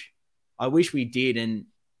wish we did. And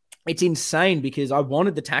it's insane because I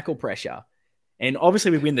wanted the tackle pressure. And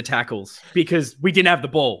obviously we win the tackles because we didn't have the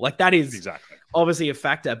ball. Like that is obviously a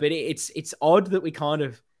factor. But it's odd that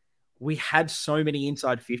we had so many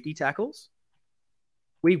inside 50 tackles.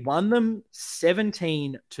 We won them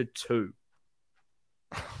 17-2.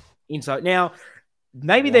 Inside. Now,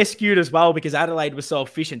 maybe they're skewed as well because Adelaide was so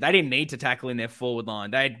efficient. They didn't need to tackle in their forward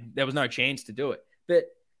line. There was no chance to do it. But,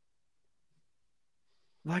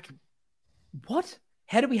 like, what?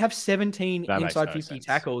 How do we have 17 inside 50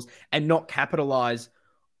 tackles and not capitalize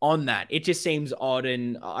on that? It just seems odd,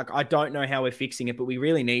 and I don't know how we're fixing it, but we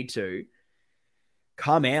really need to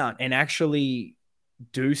come out and actually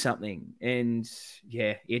do something. And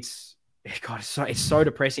yeah, it's so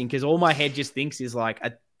depressing because all my head just thinks is like,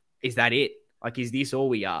 is that it? Like, is this all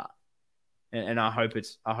we are? And I hope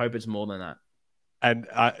it's more than that. And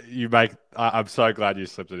I'm so glad you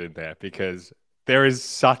slipped it in there because there is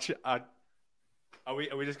such a. Are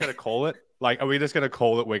we just going to call it? Like, are we just going to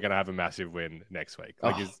call it? We're going to have a massive win next week.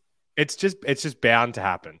 Like, it's just bound to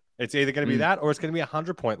happen. It's either going to be that or it's going to be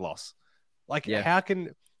 100-point loss. Like, how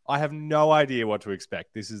can? I have no idea what to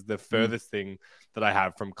expect. This is the furthest thing that I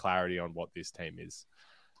have from clarity on what this team is.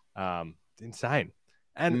 It's insane.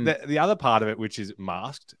 And the other part of it, which is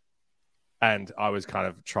masked, and I was kind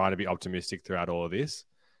of trying to be optimistic throughout all of this,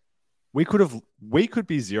 we could be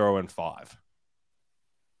 0-5.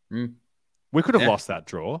 We could have lost that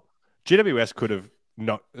draw. GWS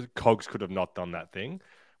Cogs could have not done that thing.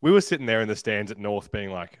 We were sitting there in the stands at North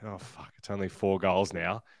being like, oh, fuck, it's only 4 goals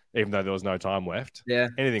now, even though there was no time left. Yeah.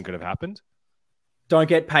 Anything could have happened. Don't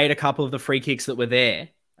get paid a couple of the free kicks that were there.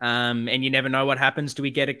 And you never know what happens. Do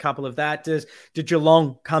we get a couple of that? Did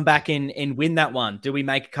Geelong come back and win that one? Do we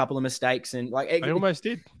make a couple of mistakes? And like, I almost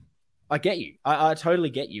did. I get you. I totally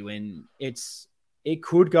get you. And it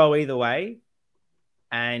could go either way.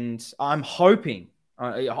 And I'm hoping,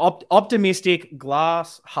 optimistic,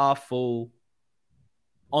 glass half full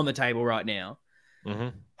on the table right now. Mm-hmm.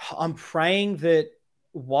 I'm praying that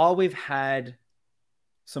while we've had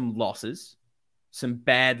some losses, some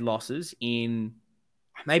bad losses in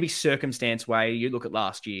maybe circumstance way, you look at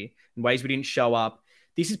last year, in ways we didn't show up,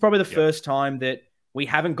 this is probably the first time that we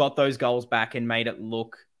haven't got those goals back and made it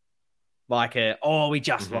look like we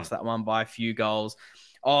just lost that one by a few goals.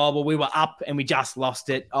 Oh, well, we were up and we just lost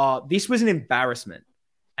it. Oh, this was an embarrassment.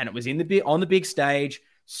 And it was on the big stage.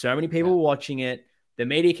 So many people were watching it. The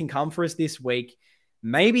media can come for us this week.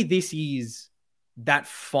 Maybe this is that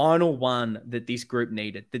final one that this group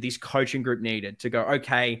needed, that this coaching group needed to go,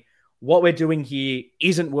 okay, what we're doing here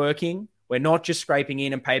isn't working. We're not just scraping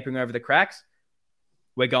in and papering over the cracks.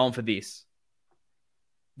 We're going for this.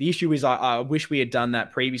 The issue is I wish we had done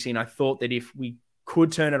that previously, and I thought that if we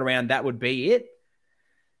could turn it around, that would be it.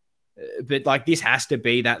 But like, this has to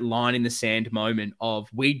be that line in the sand moment of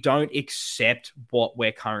we don't accept what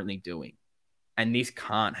we're currently doing. And this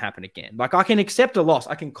can't happen again. Like, I can accept a loss.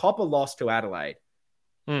 I can cop a loss to Adelaide.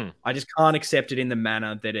 I just can't accept it in the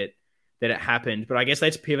manner that it happened. But I guess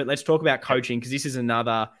let's pivot. Let's talk about coaching, because this is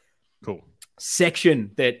another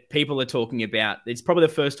section that people are talking about. It's probably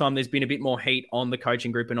the first time there's been a bit more heat on the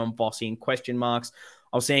coaching group and on Vossi and question marks.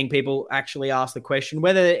 I was seeing people actually ask the question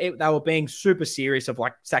whether they were being super serious of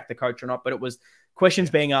like sack the coach or not, but it was questions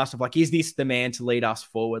being asked of like, is this the man to lead us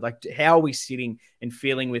forward? Like, how are we sitting and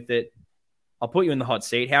feeling with it? I'll put you in the hot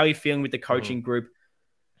seat. How are you feeling with the coaching group?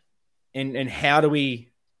 And how do we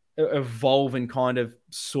evolve and kind of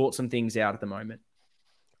sort some things out at the moment?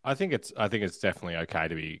 I think it's definitely okay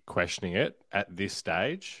to be questioning it at this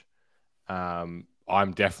stage. I'm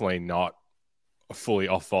definitely not fully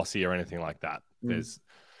off Vossi or anything like that.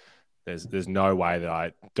 There's no way that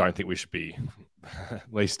I don't think we should be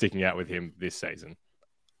at least sticking out with him this season.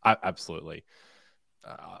 Absolutely.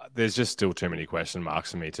 There's just still too many question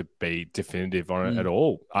marks for me to be definitive on it at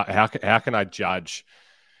all. How can I judge?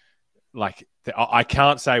 Like, I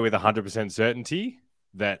can't say with 100% certainty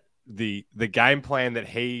that the game plan that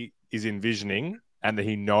he is envisioning and that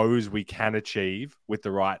he knows we can achieve with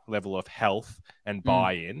the right level of health and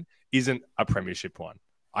buy-in isn't a premiership one.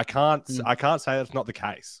 I can't say that's not the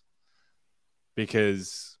case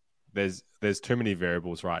because there's too many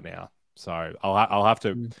variables right now. So I'll have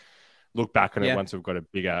to look back on it once we've got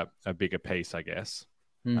a bigger piece, I guess.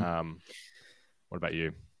 What about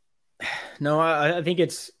you? No, I think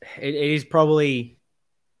it is probably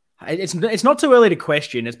it's not too early to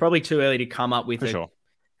question. It's probably too early to come up with an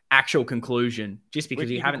actual conclusion just because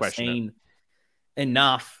you haven't seen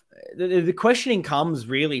enough. The questioning comes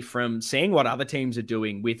really from seeing what other teams are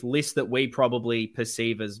doing with lists that we probably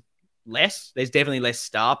perceive as less. There's definitely less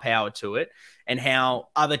star power to it, and how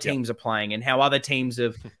other teams are playing, and how other teams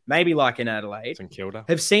have maybe like in Adelaide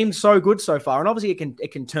have seemed so good so far. And obviously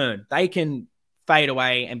it can turn. They can fade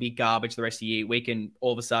away and be garbage the rest of the year. We can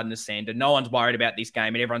all of a sudden ascend, and no one's worried about this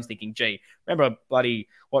game, and everyone's thinking, "Gee, remember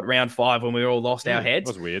round 5 when we all lost our heads?"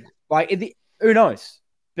 That was weird. Who knows?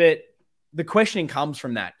 But the questioning comes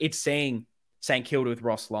from that. It's seeing St Kilda with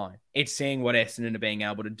Ross Lyon. It's seeing what Essendon are being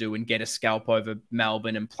able to do and get a scalp over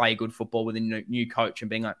Melbourne and play good football with a new coach, and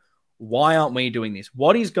being like, why aren't we doing this?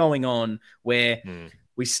 What is going on where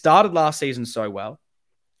we started last season so well?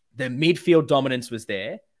 The midfield dominance was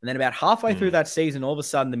there. And then about halfway through that season, all of a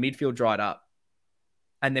sudden the midfield dried up.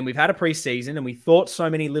 And then we've had a preseason and we thought so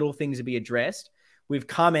many little things would be addressed. We've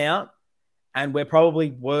come out and we're probably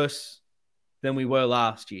worse than we were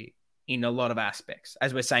last year in a lot of aspects.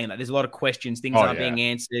 As we're saying that, there's a lot of questions. Things aren't being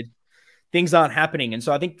answered. Things aren't happening. And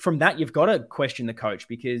so I think from that, you've got to question the coach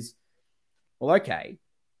because, well, okay,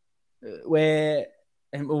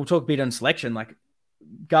 and we'll talk a bit on selection, like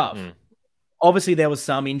Gov. Obviously, there was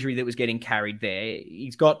some injury that was getting carried there.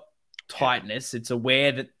 He's got tightness. It's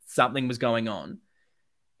aware that something was going on.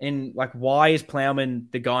 And, like, why is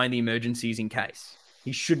Plowman the guy in the emergencies in case?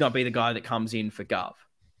 He should not be the guy that comes in for Gov.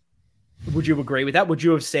 Would you agree with that? Would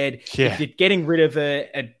you have said, if you're getting rid of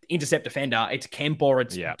an intercept defender, it's Kemp or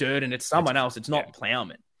it's Dirt and it's someone else, it's not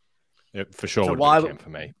Plowman? For sure. So why, Kemp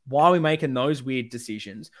for me. Why are we making those weird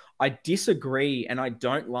decisions? I disagree, and I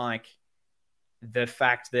don't like the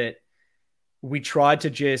fact that we tried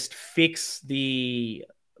to just fix the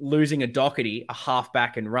losing a Doherty, a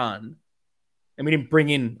halfback and run, and we didn't bring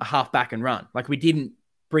in a halfback and run. Like, we didn't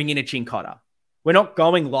bring in a Chincotta. We're not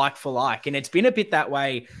going like for like, and it's been a bit that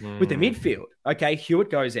way with the midfield. Okay,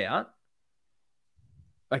 Hewitt goes out.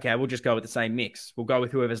 Okay, we'll just go with the same mix. We'll go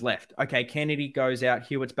with whoever's left. Okay, Kennedy goes out,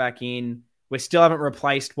 Hewitt's back in. We still haven't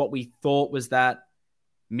replaced what we thought was that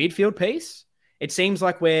midfield piece. It seems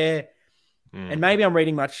like and maybe I'm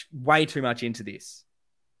reading way too much into this.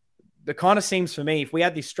 It kind of seems for me, if we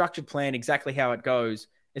had this structured plan exactly how it goes,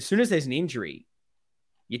 as soon as there's an injury,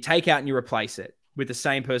 you take out and you replace it with the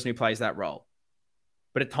same person who plays that role.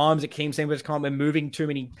 But at times it seems we're moving too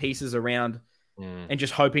many pieces around and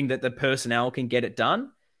just hoping that the personnel can get it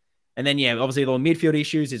done. And then, obviously the midfield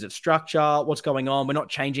issues. Is it structure? What's going on? We're not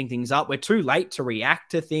changing things up. We're too late to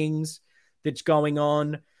react to things that's going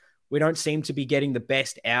on. We don't seem to be getting the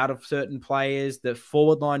best out of certain players. The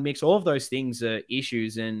forward line mix, all of those things are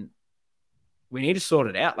issues, and we need to sort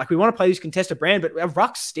it out. Like, we want to play this contested brand, but our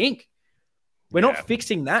rucks stink. We're not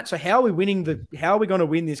fixing that. So how are we going to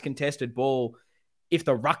win this contested ball if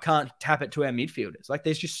the ruck can't tap it to our midfielders? Like,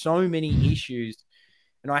 there's just so many issues.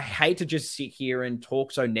 And I hate to just sit here and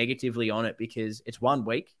talk so negatively on it because it's 1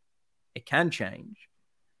 week. It can change.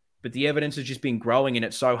 But the evidence has just been growing, and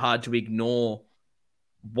it's so hard to ignore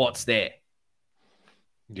what's there.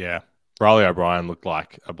 Yeah. Riley O'Brien looked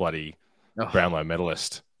like a bloody Brownlow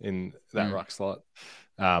medalist in that ruck slot.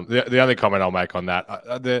 The only comment I'll make on that,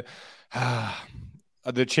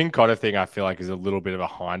 the Chincotta thing, I feel like is a little bit of a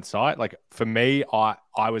hindsight. Like, for me,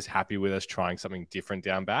 I was happy with us trying something different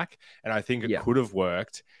down back, and I think it could have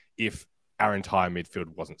worked if our entire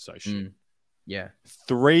midfield wasn't so shit.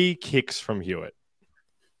 3 kicks from Hewitt.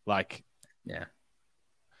 Like,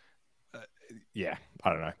 I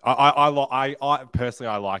don't know. I personally,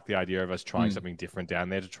 I like the idea of us trying something different down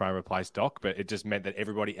there to try and replace Doc, but it just meant that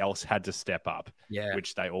everybody else had to step up,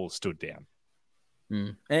 which they all stood down.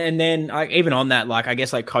 And then even on that, like, I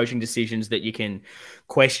guess like coaching decisions that you can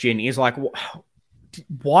question is like,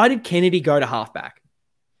 why did Kennedy go to halfback?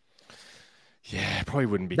 Yeah, probably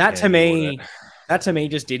wouldn't be. That to me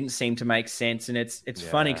just didn't seem to make sense. And it's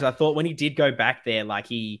funny because I thought when he did go back there, like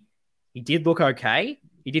he did look okay.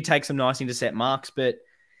 He did take some nice intercept marks, but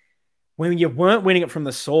when you weren't winning it from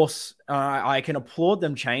the source, I can applaud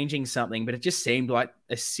them changing something, but it just seemed like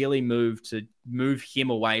a silly move to move him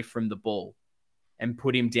away from the ball and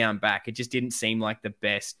put him down back. It just didn't seem like the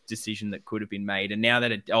best decision that could have been made. And now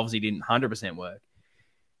that it obviously didn't 100% work,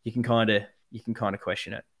 you can kind of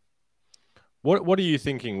question it. What are you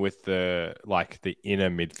thinking with the inner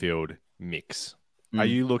midfield mix? Are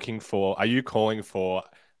you calling for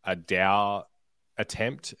a Dow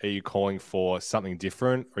attempt? Are you calling for something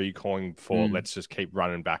different? Or are you calling for let's just keep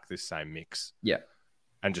running back this same mix? Yeah.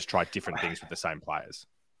 And just try different things with the same players?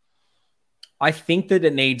 I think that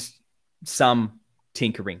it needs some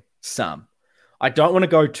tinkering. Some. I don't want to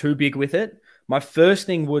go too big with it. My first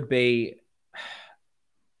thing would be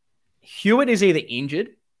Hewitt is either injured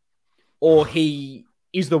or he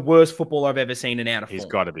is the worst footballer I've ever seen and out of form. He's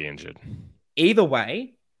got to be injured. Either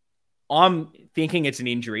way, I'm thinking it's an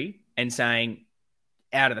injury and saying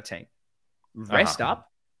out of the team. Rest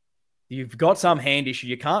up. You've got some hand issue.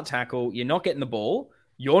 You can't tackle. You're not getting the ball.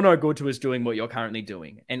 You're no good to us doing what you're currently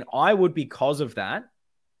doing. And I would, because of that,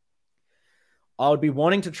 I would be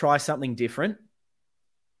wanting to try something different.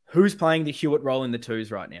 Who's playing the Hewitt role in the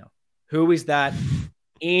twos right now? Who is that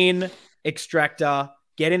in extractor,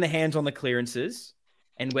 getting the hands on the clearances,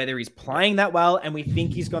 and whether he's playing that well and we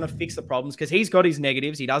think he's going to fix the problems because he's got his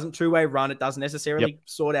negatives. He doesn't two-way run. It doesn't necessarily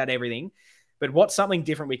sort out everything. But what's something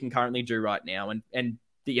different we can currently do right now and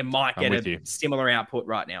that you might get a similar output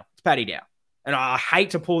right now? It's Paddy Dow. And I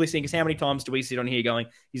hate to pull this in because how many times do we sit on here going,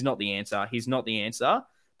 he's not the answer. He's not the answer.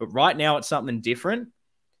 But right now it's something different.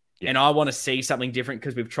 Yeah. And I want to see something different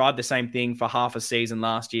because we've tried the same thing for half a season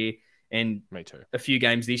last year and me too. A few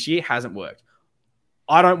games this year. Hasn't worked.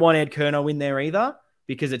 I don't want Ed Curnow in there either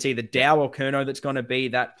because it's either Dow or Curnow that's going to be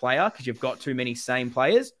that player because you've got too many same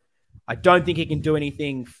players. I don't think he can do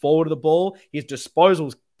anything forward of the ball. His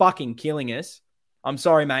disposal's fucking killing us. I'm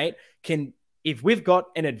sorry, mate. If we've got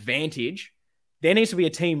an advantage, there needs to be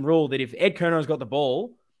a team rule that if Ed Curnow's got the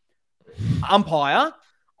ball, umpire,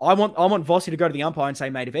 I want Vossi to go to the umpire and say,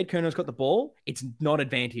 mate, if Ed Curnow's got the ball, it's not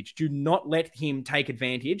advantage. Do not let him take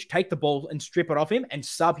advantage. Take the ball and strip it off him and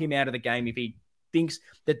sub him out of the game if he thinks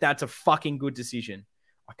that that's a fucking good decision.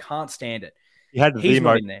 I can't stand it. He had the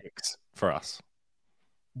most picks for us.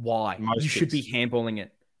 Why? Most you picks. Should be handballing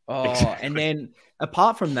it. Oh, exactly. And then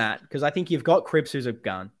apart from that, because I think you've got Cripps who's a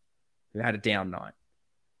gun, who had a down night.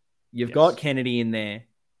 You've got Kennedy in there.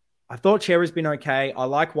 I thought Cherry's been okay. I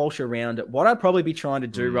like Walsh around it. What I'd probably be trying to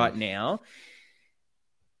do right now,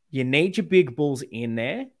 you need your big bulls in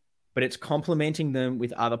there, but it's complementing them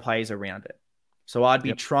with other players around it. So I'd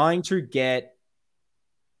be trying to get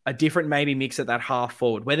a different maybe mix at that half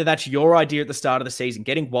forward, whether that's your idea at the start of the season,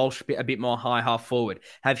 getting Walsh a bit more high half forward,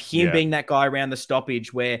 have him being that guy around the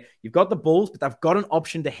stoppage where you've got the Bulls, but they've got an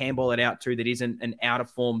option to handball it out to that isn't an out of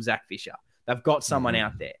form Zach Fisher. They've got someone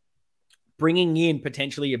out there. Bringing in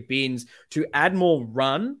potentially a Bins to add more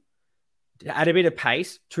run, to add a bit of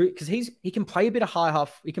pace, because he can play a bit of high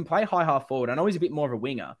half. He can play high half forward. I know he's a bit more of a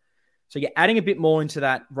winger, so you're adding a bit more into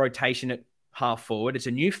that rotation at half forward. It's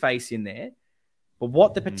a new face in there, but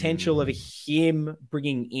what the potential of him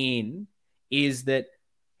bringing in is that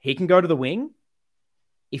he can go to the wing.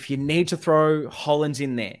 If you need to throw Hollins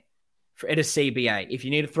in there at a CBA, if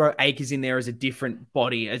you need to throw Akers in there as a different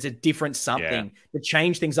body, as a different something, to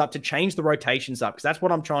change things up, to change the rotations up, because that's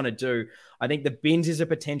what I'm trying to do. I think the Bins is a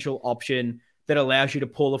potential option that allows you to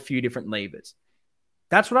pull a few different levers.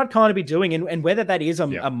 That's what I'd kind of be doing. And whether that is a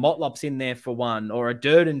Motlop's in there for one or a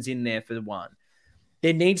Durden's in there for one,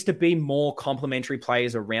 there needs to be more complementary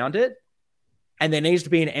players around it. And there needs to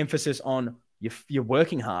be an emphasis on you're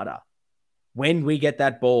working harder. When we get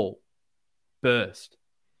that ball, burst.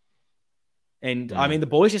 And I mean, the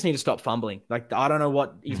boys just need to stop fumbling. Like, I don't know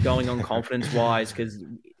what is going on confidence wise, because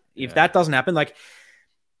if that doesn't happen, like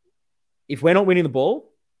if we're not winning the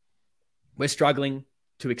ball, we're struggling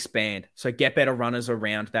to expand. So get better runners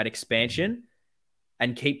around that expansion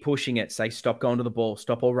and keep pushing it. Say, stop going to the ball,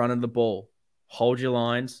 stop all running the ball, hold your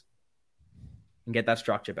lines and get that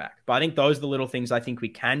structure back. But I think those are the little things I think we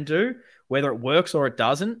can do, whether it works or it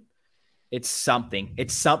doesn't. It's something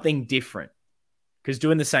different. Because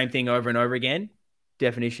doing the same thing over and over again,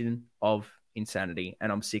 definition of insanity,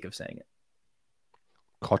 and I'm sick of saying it.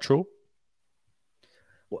 Cottrell?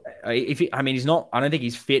 Well, he's not. I don't think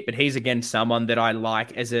he's fit, but he's again someone that I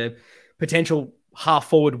like as a potential half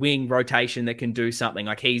forward wing rotation that can do something.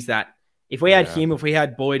 Like he's that. If we had him, if we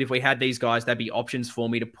had Boyd, if we had these guys, that'd be options for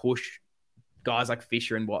me to push guys like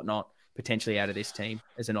Fisher and whatnot potentially out of this team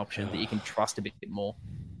as an option that you can trust a bit more.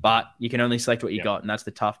 But you can only select what you got, and that's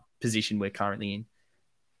the tough position we're currently in.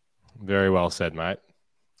 Very well said, mate.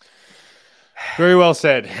 Very well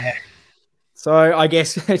said. So I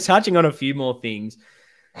guess touching on a few more things,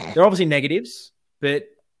 there are obviously negatives, but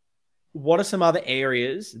what are some other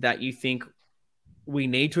areas that you think we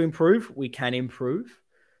need to improve, we can improve,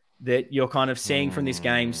 that you're kind of seeing from this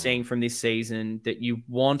game, seeing from this season, that you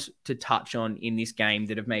want to touch on in this game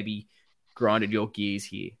that have maybe grinded your gears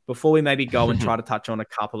here before we maybe go and try to touch on a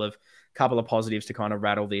couple of positives to kind of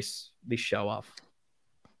rattle this show off?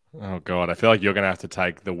 Oh God, I feel like you're going to have to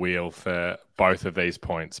take the wheel for both of these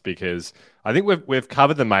points because I think we've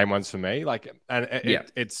covered the main ones for me.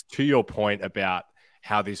 It's to your point about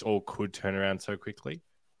how this all could turn around so quickly.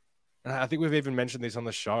 And I think we've even mentioned this on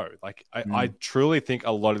the show. I truly think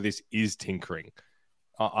a lot of this is tinkering.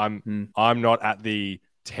 I'm not at the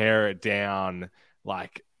tear it down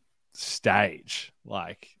stage.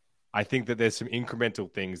 I think that there's some incremental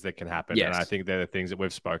things that can happen. Yes. And I think they're the things that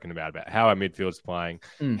we've spoken about how our midfield's playing,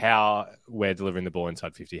 how we're delivering the ball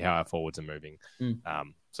inside 50, how our forwards are moving.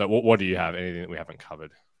 So what do you have? Anything that we haven't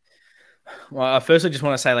covered? Well, I firstly just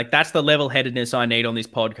want to say, that's the level-headedness I need on this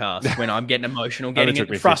podcast when I'm getting emotional,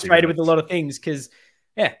 getting frustrated with a lot of things. Because,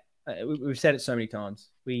 we've said it so many times.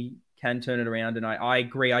 We can turn it around, and I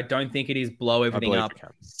agree. I don't think it is blow everything up,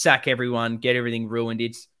 sack everyone, get everything ruined.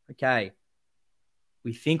 It's okay.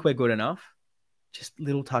 We think we're good enough, just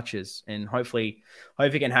little touches, and hopefully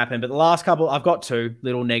it can happen. But the last couple, I've got two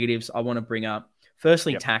little negatives I want to bring up.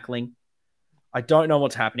 Firstly, tackling. I don't know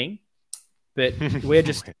what's happening, but we're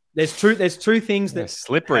just there's two things that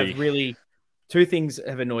slippery. Two things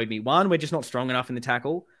have annoyed me. One, we're just not strong enough in the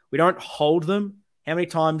tackle. We don't hold them. How many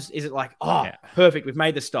times is it perfect, we've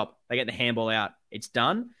made the stop. They get the handball out. It's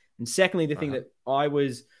done. And secondly, the thing that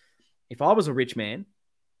if I was a rich man,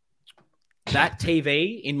 that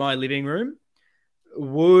TV in my living room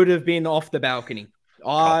would have been off the balcony.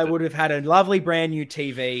 I would have had a lovely brand new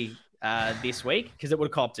TV this week because it would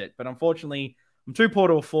have copped it. But unfortunately, I'm too poor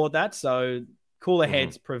to afford that. So cooler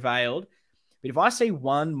heads prevailed. But if I see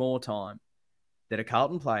one more time that a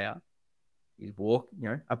Carlton player is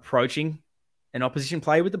approaching an opposition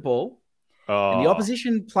player with the ball, and the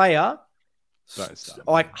opposition player,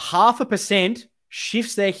 0.5%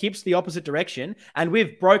 shifts their hips the opposite direction, and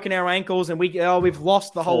we've broken our ankles and we've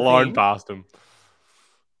lost the whole thing. Past them.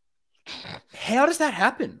 How does that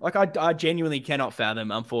happen? I genuinely cannot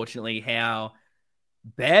fathom, unfortunately, how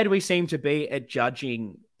bad we seem to be at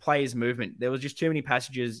judging players' movement. There was just too many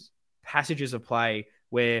passages of play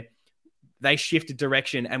where they shifted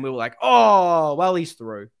direction and we were like, oh, well, he's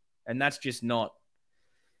through. And that's just not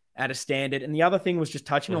at a standard. And the other thing was just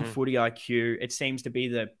touching on footy IQ. It seems to be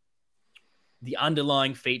the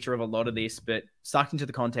underlying feature of a lot of this, but sucked into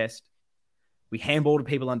the contest. We handball to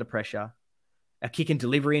people under pressure. Our kick and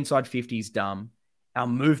delivery inside 50 is dumb. Our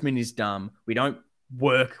movement is dumb. We don't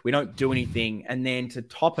work. We don't do anything. And then to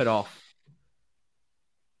top it off,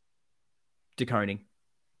 deconing.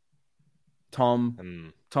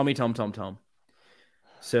 Tommy.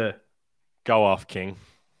 Sir. Go off, King.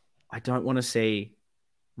 I don't want to see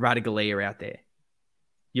Radagalia out there.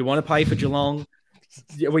 You want to play for Geelong?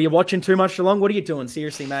 Were you watching too much Geelong? What are you doing?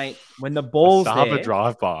 Seriously, mate. When the ball's there... a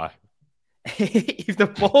drive-by. If the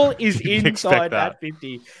ball is inside that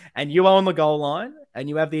 50 and you are on the goal line and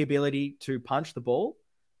you have the ability to punch the ball,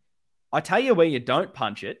 I tell you where you don't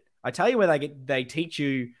punch it. I tell you where they teach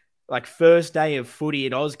you, first day of footy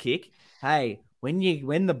at Auskick. Hey, when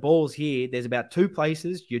the ball's here, there's about two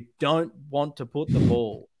places you don't want to put the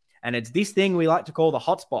ball. And it's this thing we like to call the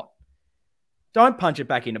hotspot. Don't punch it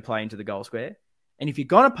back into play into the goal square. And if you're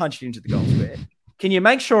going to punch it into the goal square, can you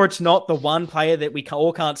make sure it's not the one player that we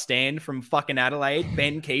all can't stand from fucking Adelaide,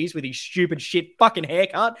 Ben Keys, with his stupid shit fucking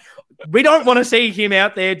haircut? We don't want to see him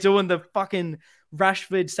out there doing the fucking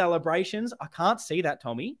Rashford celebrations. I can't see that,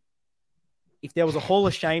 Tommy. If there was a Hall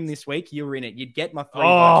of Shame this week, you were in it. You'd get my 3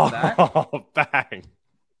 votes for that. Oh, bang.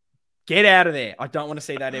 Get out of there. I don't want to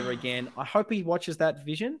see that ever again. I hope he watches that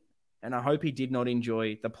vision, and I hope he did not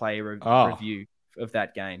enjoy the player review of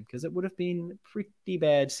that game, because it would have been pretty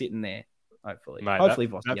bad sitting there. Hopefully, mate, hopefully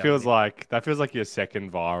that feels like your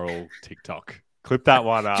second viral TikTok. Clip that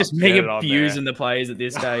one up. Just me abusing the players at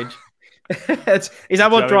this stage. Is that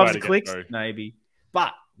what drives the clicks? Maybe.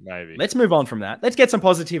 But let's move on from that. Let's get some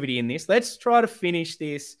positivity in this. Let's try to finish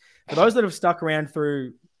this. For those that have stuck around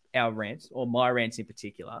through our rants, or my rants in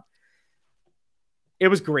particular, it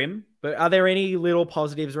was grim. But are there any little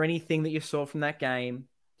positives or anything that you saw from that game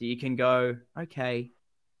that you can go, okay,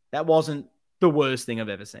 that wasn't the worst thing I've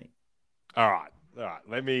ever seen? All right.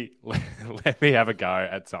 Let me have a go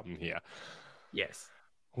at something here. Yes.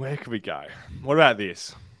 Where could we go? What about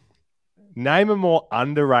this? Name a more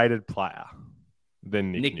underrated player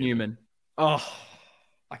than Nick Newman. Oh,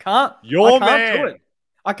 I can't. Your I can't man. do it.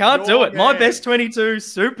 I can't do it. My best 22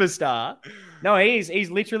 superstar. No, he's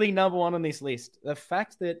literally number one on this list. The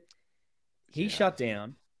fact that he shut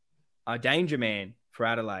down a danger man for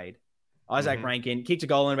Adelaide, Isaac Rankin, kicked a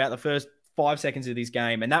goal in about the first 5 seconds of this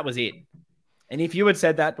game, and that was it. And if you had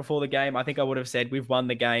said that before the game, I think I would have said we've won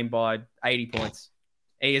the game by 80 points.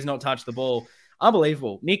 He has not touched the ball.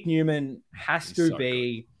 Unbelievable. Nick Newman has to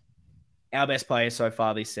be our best player so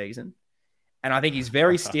far this season. And I think he's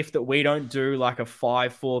very stiff that we don't do like a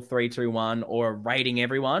 5-4-3-2-1 or a rating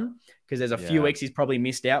everyone, because there's a few weeks he's probably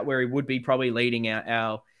missed out where he would be probably leading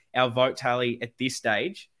our vote tally at this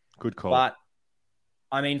stage. Good call. But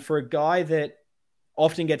I mean, for a guy that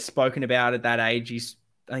often gets spoken about at that age,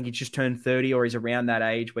 I think he's just turned 30 or he's around that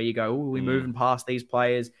age where you go, oh, we're moving past these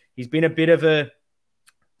players. He's been a bit of a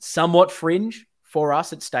somewhat fringe for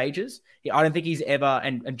us at stages. I don't think he's ever,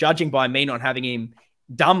 and judging by me not having him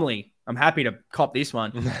dumbly, I'm happy to cop this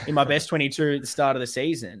one in my best 22 at the start of the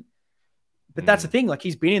season. But that's the thing. Like,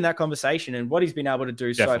 he's been in that conversation, and what he's been able to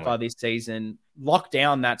do so far this season, lock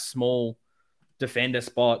down that small defender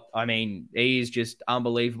spot. I mean, he is just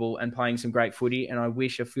unbelievable and playing some great footy. And I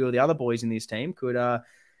wish a few of the other boys in this team could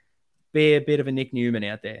be a bit of a Nick Newman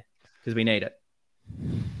out there, because we need it.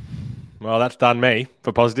 Well, that's done me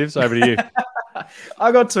for positives. Over to you.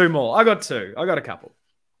 I got two more. I got a couple.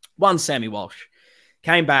 One, Sammy Walsh.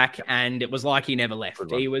 Came back, and it was like he never left.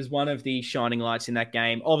 He was one of the shining lights in that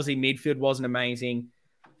game. Obviously, midfield wasn't amazing,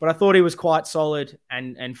 but I thought he was quite solid.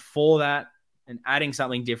 And for that, and adding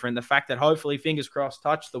something different, the fact that hopefully, fingers crossed,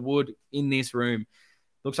 touch the wood in this room,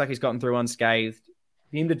 looks like he's gotten through unscathed.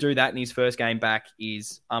 For him to do that in his first game back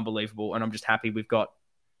is unbelievable, and I'm just happy we've got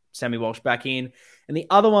Sammy Walsh back in. And the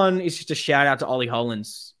other one is just a shout out to Ollie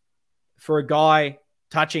Hollands. For a guy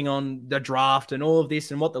touching on the draft and all of this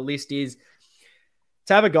and what the list is,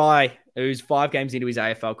 to have a guy who's 5 games into his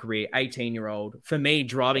AFL career, 18-year-old, for me,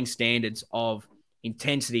 driving standards of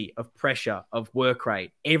intensity, of pressure, of work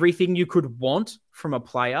rate, everything you could want from a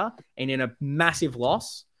player, and in a massive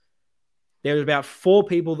loss, there was about 4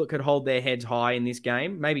 people that could hold their heads high in this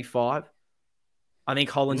game, maybe 5. I think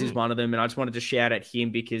Hollands is one of them, and I just wanted to shout at him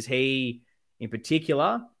because he, in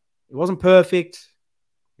particular, it wasn't perfect.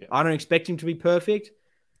 Yep. I don't expect him to be perfect,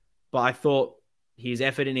 but I thought his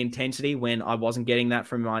effort and intensity, when I wasn't getting that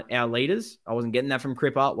from our leaders, I wasn't getting that from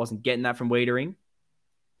Cripper, wasn't getting that from Wiedering.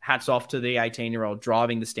 Hats off to the 18-year-old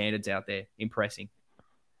driving the standards out there, impressing.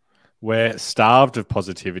 We're starved of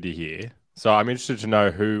positivity here, so I'm interested to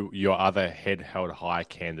know who your other head-held high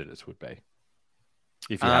candidates would be,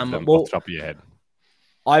 if you have them off the top of your head.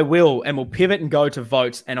 I will, and we'll pivot and go to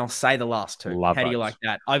votes, and I'll say the last 2. Love How votes. do you like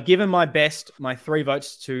that? I've given my 3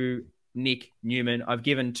 votes to Nick Newman. I've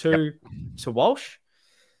given 2 to Walsh.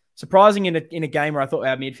 Surprising in a game where I thought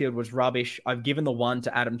our midfield was rubbish, I've given the 1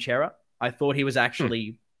 to Adam Chera. I thought he was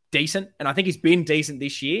actually decent, and I think he's been decent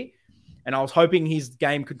this year. And I was hoping his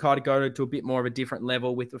game could kind of go to a bit more of a different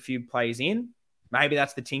level with a few plays in. Maybe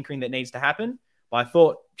that's the tinkering that needs to happen. But I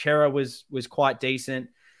thought Chera was quite decent.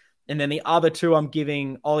 And then the other 2 I'm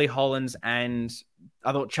giving Ollie Hollands, and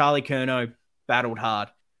I thought Charlie Curnow battled hard.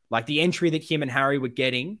 Like, the entry that him and Harry were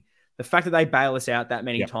getting, the fact that they bail us out that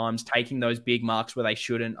many times, taking those big marks where they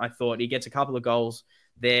shouldn't, I thought he gets a couple of goals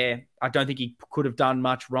there. I don't think he could have done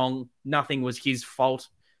much wrong. Nothing was his fault.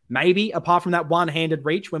 Maybe, apart from that one-handed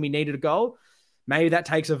reach when we needed a goal, maybe that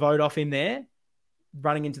takes a vote off him there,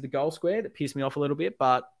 running into the goal square. That pissed me off a little bit,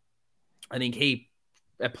 but I think he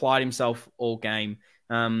applied himself all game.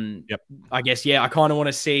 I guess, I kind of want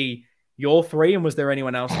to see your 3, and was there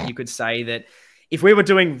anyone else that you could say that if we were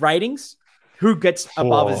doing ratings, who gets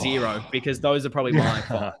above a 0? Because those are probably my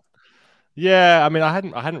 5. Yeah, I mean, I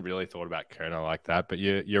hadn't really thought about Kerno like that, but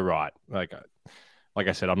you're right. Like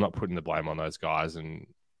I said, I'm not putting the blame on those guys, and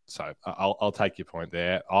so I'll take your point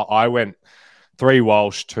there. I went 3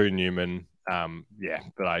 Walsh, 2 Newman.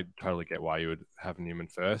 But I totally get why you would have Newman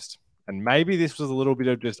first. And maybe this was a little bit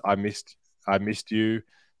of just I missed you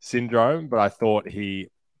syndrome, but I thought he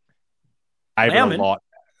able a lot.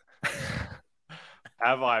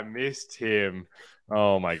 Have I missed him?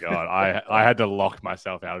 Oh my God. I had to lock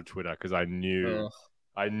myself out of Twitter because I knew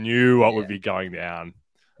what would be going down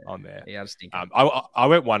on there. Yeah, I was thinking. I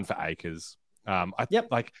went 1 for Akers. I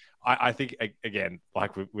think again,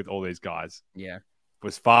 like with all these guys,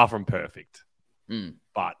 was far from perfect.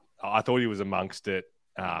 But I thought he was amongst it.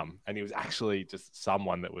 And he was actually just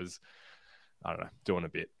someone that was, I don't know, doing a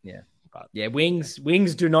bit. Yeah. But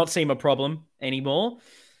wings do not seem a problem anymore.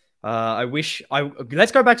 Let's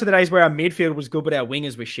go back to the days where our midfield was good, but our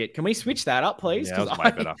wingers were shit. Can we switch that up, please? Yeah, that was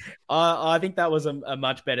way better. I think that was a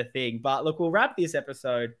much better thing. But look, we'll wrap this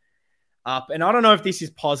episode up. And I don't know if this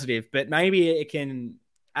is positive, but maybe it can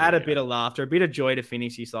add a bit of laughter, a bit of joy to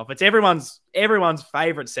finish this off. It's everyone's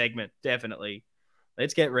favorite segment, definitely.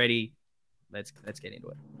 Let's get ready. Let's get into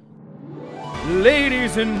it.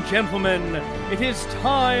 Ladies and gentlemen, it is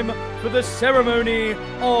time for the ceremony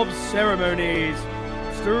of ceremonies.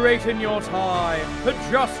 Straighten your tie,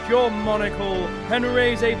 adjust your monocle, and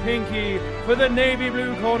raise a pinky for the Navy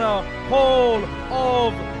Blue Corner Hall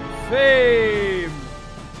of Fame.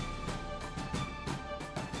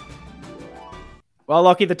 Well,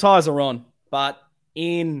 Lockie, the ties are on, but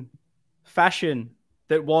in fashion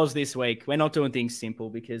that was this week, we're not doing things simple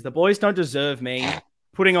because the boys don't deserve me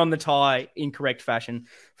putting on the tie in correct fashion.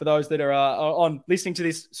 For those that are on listening to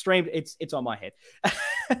this stream, it's on my head.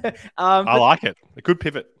 I like it. A good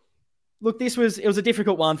pivot. Look, it was a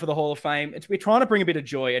difficult one for the Hall of Fame. We're trying to bring a bit of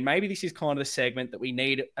joy, and maybe this is kind of the segment that we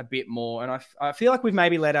need a bit more. And I feel like we've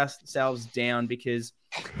maybe let ourselves down because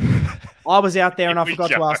I was out there and I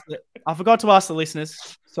forgot to ask the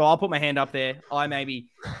listeners. So I'll put my hand up there. I maybe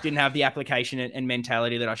didn't have the application and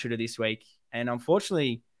mentality that I should have this week. And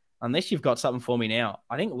unfortunately, unless you've got something for me now,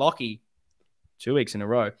 I think Lockie, 2 weeks in a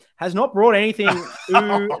row, has not brought anything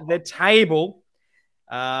to the table.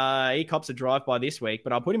 He cops a drive-by this week,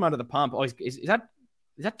 but I'll put him under the pump. Oh, is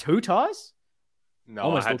that 2 ties? No,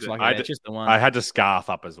 almost looks like it's just the one. I had to scarf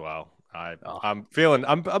up as well. I'm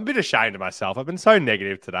a bit ashamed of myself. I've been so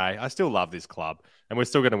negative today. I still love this club, and we're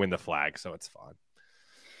still going to win the flag, so it's fine.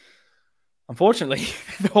 Unfortunately,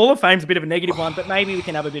 the Hall of Fame's a bit of a negative one, but maybe we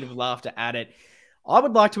can have a bit of laughter at it. I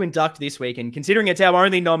would like to induct this week, and considering it's our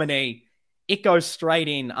only nominee, it goes straight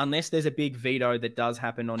in unless there's a big veto that does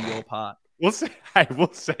happen on your part. We'll see. Hey,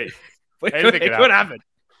 we'll see. It could happen.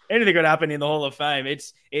 Anything could happen in the Hall of Fame.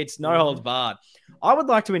 It's no holds barred. I would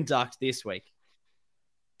like to induct this week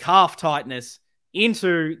calf tightness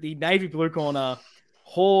into the Navy Blue Corner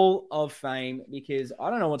Hall of Fame because I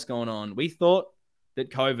don't know what's going on. We thought that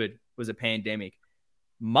COVID was a pandemic.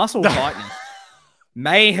 Muscle tightness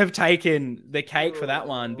may have taken the cake for that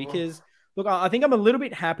one because, look, I think I'm a little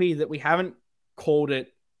bit happy that we haven't called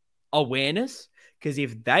it awareness because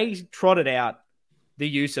if they trotted out the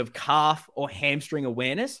use of calf or hamstring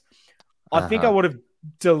awareness, I think I would have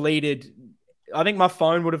deleted. I think my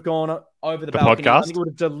phone would have gone over the balcony. Podcast? I think it would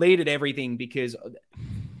have deleted everything because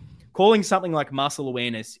calling something like muscle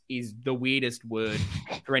awareness is the weirdest word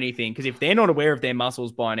for anything. Because if they're not aware of their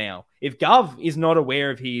muscles by now, if Gov is not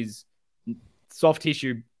aware of his soft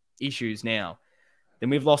tissue issues now, then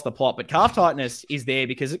we've lost the plot. But calf tightness is there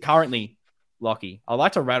because currently, Lockie, I'd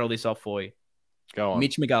like to rattle this off for you. Go on.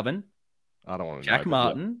 Mitch McGovern, I don't want to Jack know,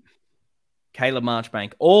 Martin, Caleb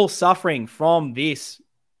Marchbank, all suffering from this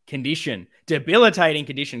condition, debilitating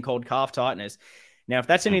condition called calf tightness. Now, if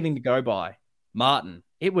that's anything to go by, Martin,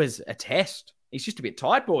 it was a test. He's just a bit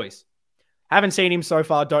tight, boys. Haven't seen him so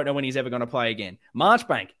far. Don't know when he's ever going to play again.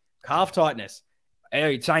 Marchbank, calf tightness.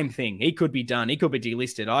 Same thing. He could be done. He could be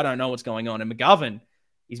delisted. I don't know what's going on. And McGovern,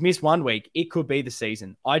 he's missed 1 week. It could be the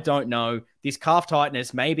season. I don't know. This calf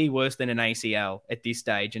tightness may be worse than an ACL at this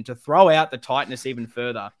stage. And to throw out the tightness even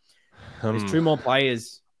further, there's 2 more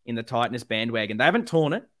players in the tightness bandwagon. They haven't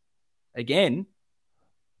torn it. Again,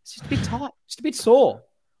 it's just a bit tight, just a bit sore.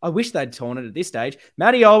 I wish they'd torn it at this stage.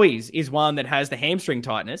 Matty Owies is one that has the hamstring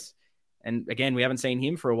tightness. And again, we haven't seen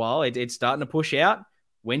him for a while. It's starting to push out.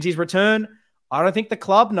 When's his return? I don't think the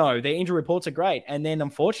club know. Their injury reports are great. And then,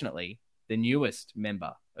 unfortunately, the newest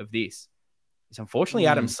member of this is unfortunately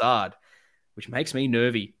Adam Sard, which makes me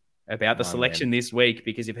nervy about the selection this week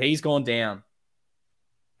because if he's gone down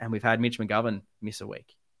and we've had Mitch McGovern miss a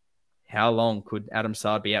week, how long could Adam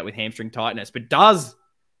Sard be out with hamstring tightness? But does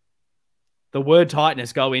the word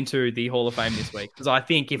tightness go into the Hall of Fame this week? Because I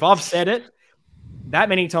think if I've said it that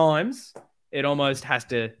many times, it almost has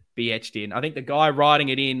to be etched in. I think the guy writing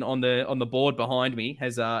it in on the board behind me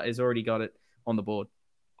has already got it on the board.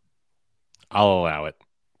 I'll allow it.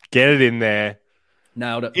 Get it in there.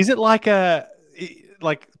 Nailed it. Is it like I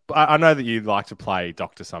know that you like to play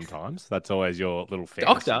doctor sometimes. That's always your little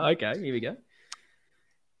fantasy. Doctor? Okay, here we go.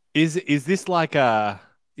 Is this like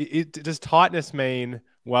does tightness mean,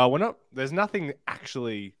 well, there's nothing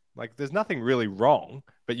actually, like there's nothing really wrong,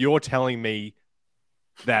 but you're telling me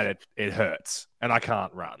that it hurts and I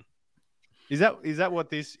can't run. Is that what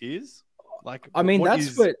this is? Like, I mean,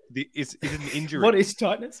 is it an injury? What is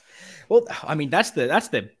tightness? Well, I mean, that's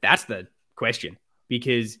the question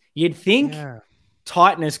because you'd think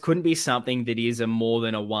tightness couldn't be something that is a more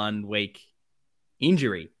than a 1 week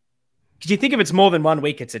injury. Because you think if it's more than 1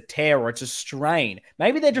 week, it's a tear or it's a strain.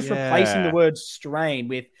 Maybe they're just replacing the word strain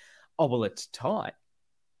with, oh, well, it's tight.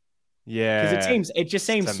 Yeah. Because it just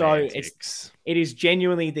seems semantics. It is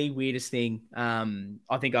genuinely the weirdest thing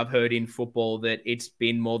I think I've heard in football that it's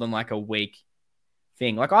been more than like a week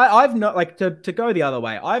thing. Like I've no, like to go the other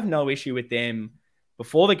way, I have no issue with them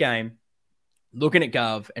before the game looking at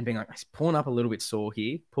Gov and being like, he's pulling up a little bit sore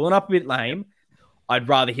here, pulling up a bit lame. I'd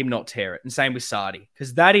rather him not tear it. And same with Sardi,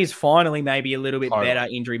 because that is finally maybe a little bit better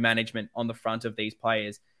injury management on the front of these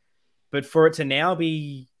players. But for it to now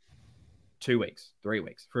be 2 weeks, 3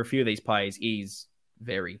 weeks for a few of these players is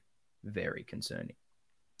very, very concerning.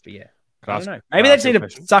 But yeah, I don't know. Maybe they just need to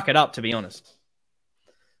suck it up, to be honest.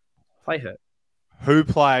 Play hurt. Who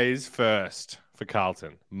plays first for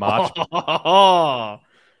Carlton? Marchbank. Oh,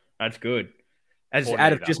 that's good.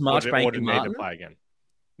 Out of just Marchbank and Martin? To play again.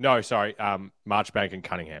 No, sorry. Marchbank and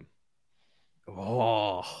Cunningham.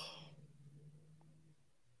 I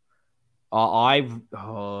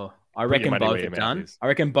reckon both are done. I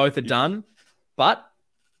reckon both are done. But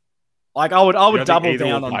like I would double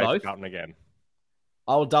down on both. Again.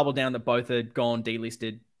 I will double down that both are gone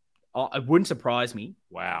delisted. It wouldn't surprise me.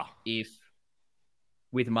 Wow. If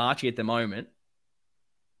with Marchie at the moment,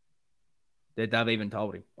 that they've even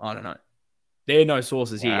told him. I don't know. There are no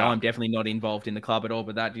sources here. I'm definitely not involved in the club at all,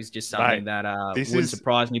 but that is just something that wouldn't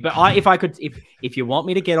surprise me. But if you want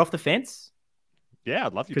me to get off the fence, yeah,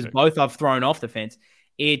 I'd love you to. Because both I've thrown off the fence.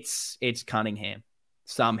 It's Cunningham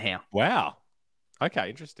somehow. Wow. Okay,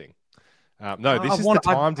 interesting. This is the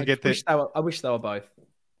time to get this. I wish they were both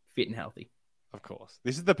fit and healthy. Of course,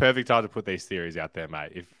 this is the perfect time to put these theories out there,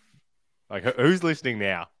 mate. Who's listening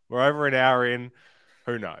now? We're over an hour in.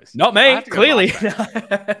 Who knows? Not me, clearly.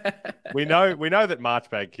 we know that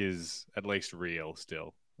Marchbank is at least real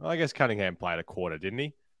still. Well, I guess Cunningham played a quarter, didn't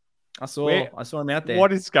he? I saw him out there.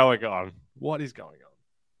 What is going on?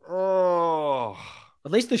 Oh,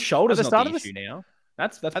 at least the shoulder's not the issue now.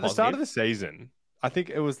 That's at positive. The start of the season. I think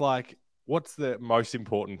it was like, what's the most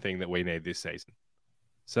important thing that we need this season?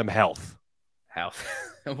 Some health.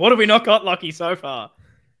 What have we not got, Lockie, so far?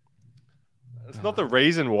 It's not the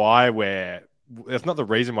reason why we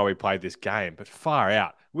played this game, but far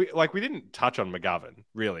out. We didn't touch on McGovern,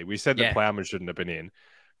 really. We said that Plowman shouldn't have been in.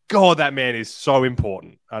 God, that man is so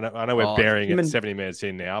important. I know we're burying it 70 minutes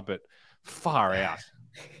in now, but far out.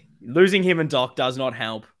 Losing him and Doc does not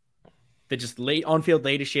help. They're just on-field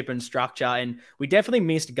leadership and structure, and we definitely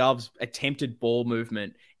missed Gov's attempted ball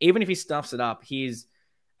movement. Even if he stuffs it up, his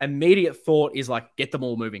immediate thought is like, get the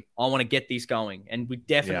ball moving. I want to get this going. And we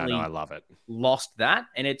definitely I love it. Lost that.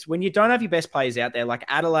 And it's when you don't have your best players out there, like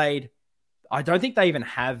Adelaide, I don't think they even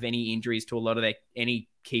have any injuries to a lot of any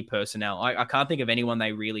key personnel. I can't think of anyone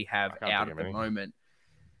they really have out at the moment.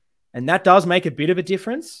 And that does make a bit of a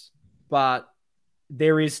difference, but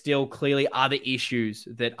there is still clearly other issues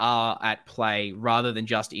that are at play rather than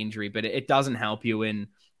just injury, but it doesn't help you in.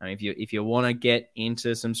 I mean, if you want to get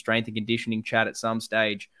into some strength and conditioning chat at some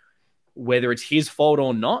stage, whether it's his fault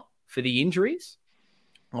or not for the injuries,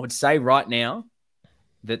 I would say right now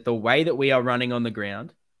that the way that we are running on the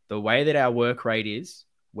ground, the way that our work rate is,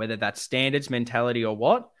 whether that's standards, mentality, or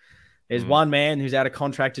what, there's one man who's out of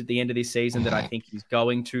contract at the end of this season that I think he's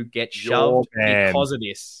going to get shoved because of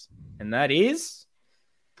this. And that is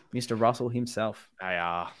Mr. Russell himself. They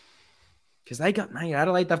are. Because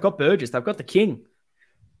Adelaide, they've got Burgess, they've got the king.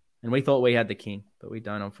 And we thought we had the king, but we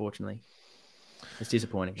don't, unfortunately. It's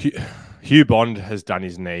disappointing. Hugh Bond has done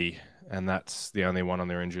his knee, and that's the only one on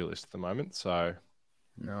their injury list at the moment. So,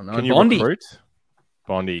 no. Can you recruit?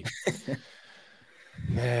 Bondy.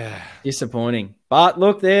 Yeah. Disappointing. But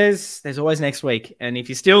look, there's always next week. And if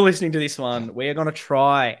you're still listening to this one, we are going to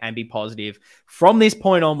try and be positive from this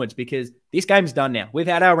point onwards, because this game's done now. We've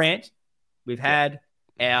had our rant. We've had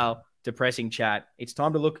our depressing chat. It's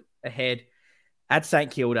time to look ahead at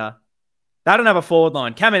St Kilda. They don't have a forward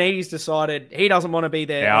line. Caminiti's decided he doesn't want to be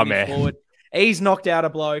there forward. He's knocked out a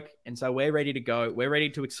bloke, and so we're ready to go. We're ready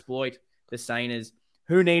to exploit the Sainers.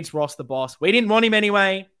 Who needs Ross the boss? We didn't want him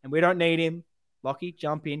anyway, and we don't need him. Lockie,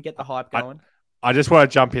 jump in, get the hype going. I just want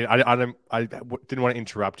to jump in. I didn't want to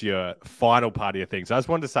interrupt your final part of your thing. So I just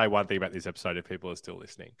wanted to say one thing about this episode if people are still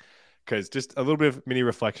listening, because just a little bit of mini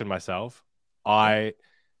reflection myself.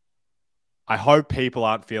 I hope people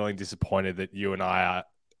aren't feeling disappointed that you and I are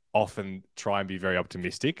often try and be very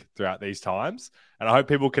optimistic throughout these times. And I hope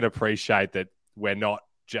people can appreciate that we're not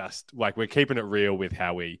just we're keeping it real with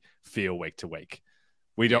how we feel week to week.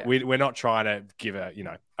 We're not trying to give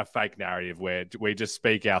a fake narrative where we just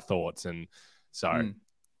speak our thoughts. And so,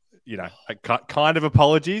 kind of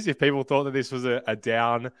apologies if people thought that this was a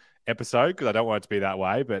down episode, because I don't want it to be that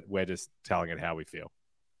way, but we're just telling it how we feel.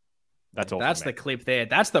 That's all. That's the clip there.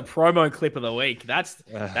 That's the promo clip of the week. That's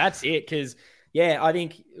it. Because I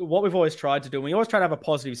think what we've always tried to do, we always try to have a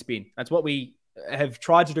positive spin. That's what we have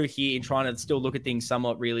tried to do here in trying to still look at things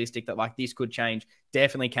somewhat realistic, that this could change,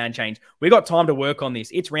 definitely can change. We got time to work on this.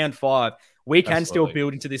 It's round 5. We can still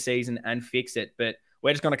build into this season and fix it. But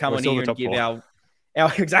We're just going to come on here and give our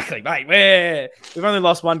exactly, mate. We've only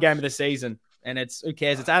lost one game of the season, and who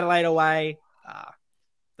cares? It's Adelaide away.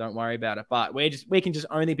 Don't worry about it. But we can just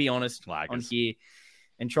only be honest on here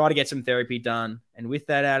and try to get some therapy done. And with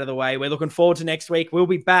that out of the way, we're looking forward to next week. We'll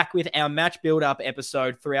be back with our match build-up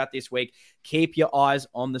episode throughout this week. Keep your eyes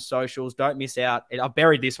on the socials. Don't miss out. I've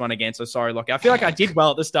buried this one again, so sorry, Lockie. I feel like I did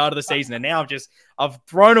well at the start of the season, and now I've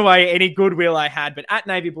thrown away any goodwill I had. But at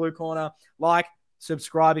Navy Blue Corner,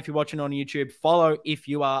 subscribe if you're watching on YouTube. Follow if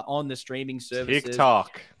you are on the streaming services.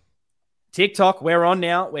 TikTok, we're on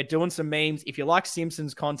now. We're doing some memes. If you like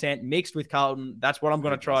Simpsons content mixed with Carlton, that's what I'm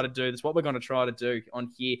going to try to do. That's what we're going to try to do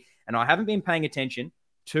on here. And I haven't been paying attention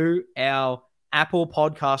to our Apple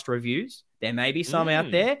podcast reviews. There may be some out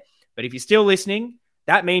there, but if you're still listening,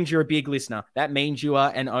 that means you're a big listener. That means you are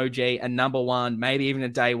an OG, a number one, maybe even a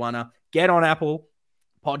day oneer. Get on Apple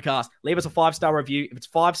Podcast. Leave us a 5-star review. If it's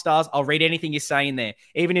 5 stars, I'll read anything you say in there.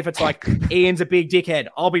 Even if it's like Ian's a big dickhead,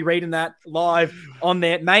 I'll be reading that live on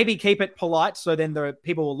there. Maybe keep it polite so then the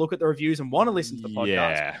people will look at the reviews and want to listen to the podcast.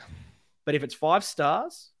 Yeah. But if it's 5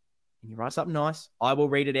 stars and you write something nice, I will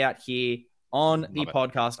read it out here on the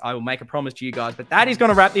podcast. I will make a promise to you guys. But that is going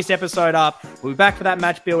to wrap this episode up. We'll be back for that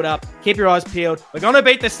match build-up. Keep your eyes peeled. We're going to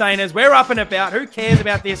beat the Stainers. We're up and about. Who cares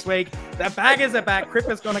about this week? The Baggers are back.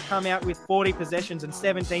 Cripper's going to come out with 40 possessions and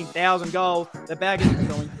 17,000 goals. The Baggers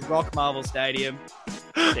are going to rock Marvel Stadium.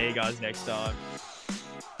 See you guys next time.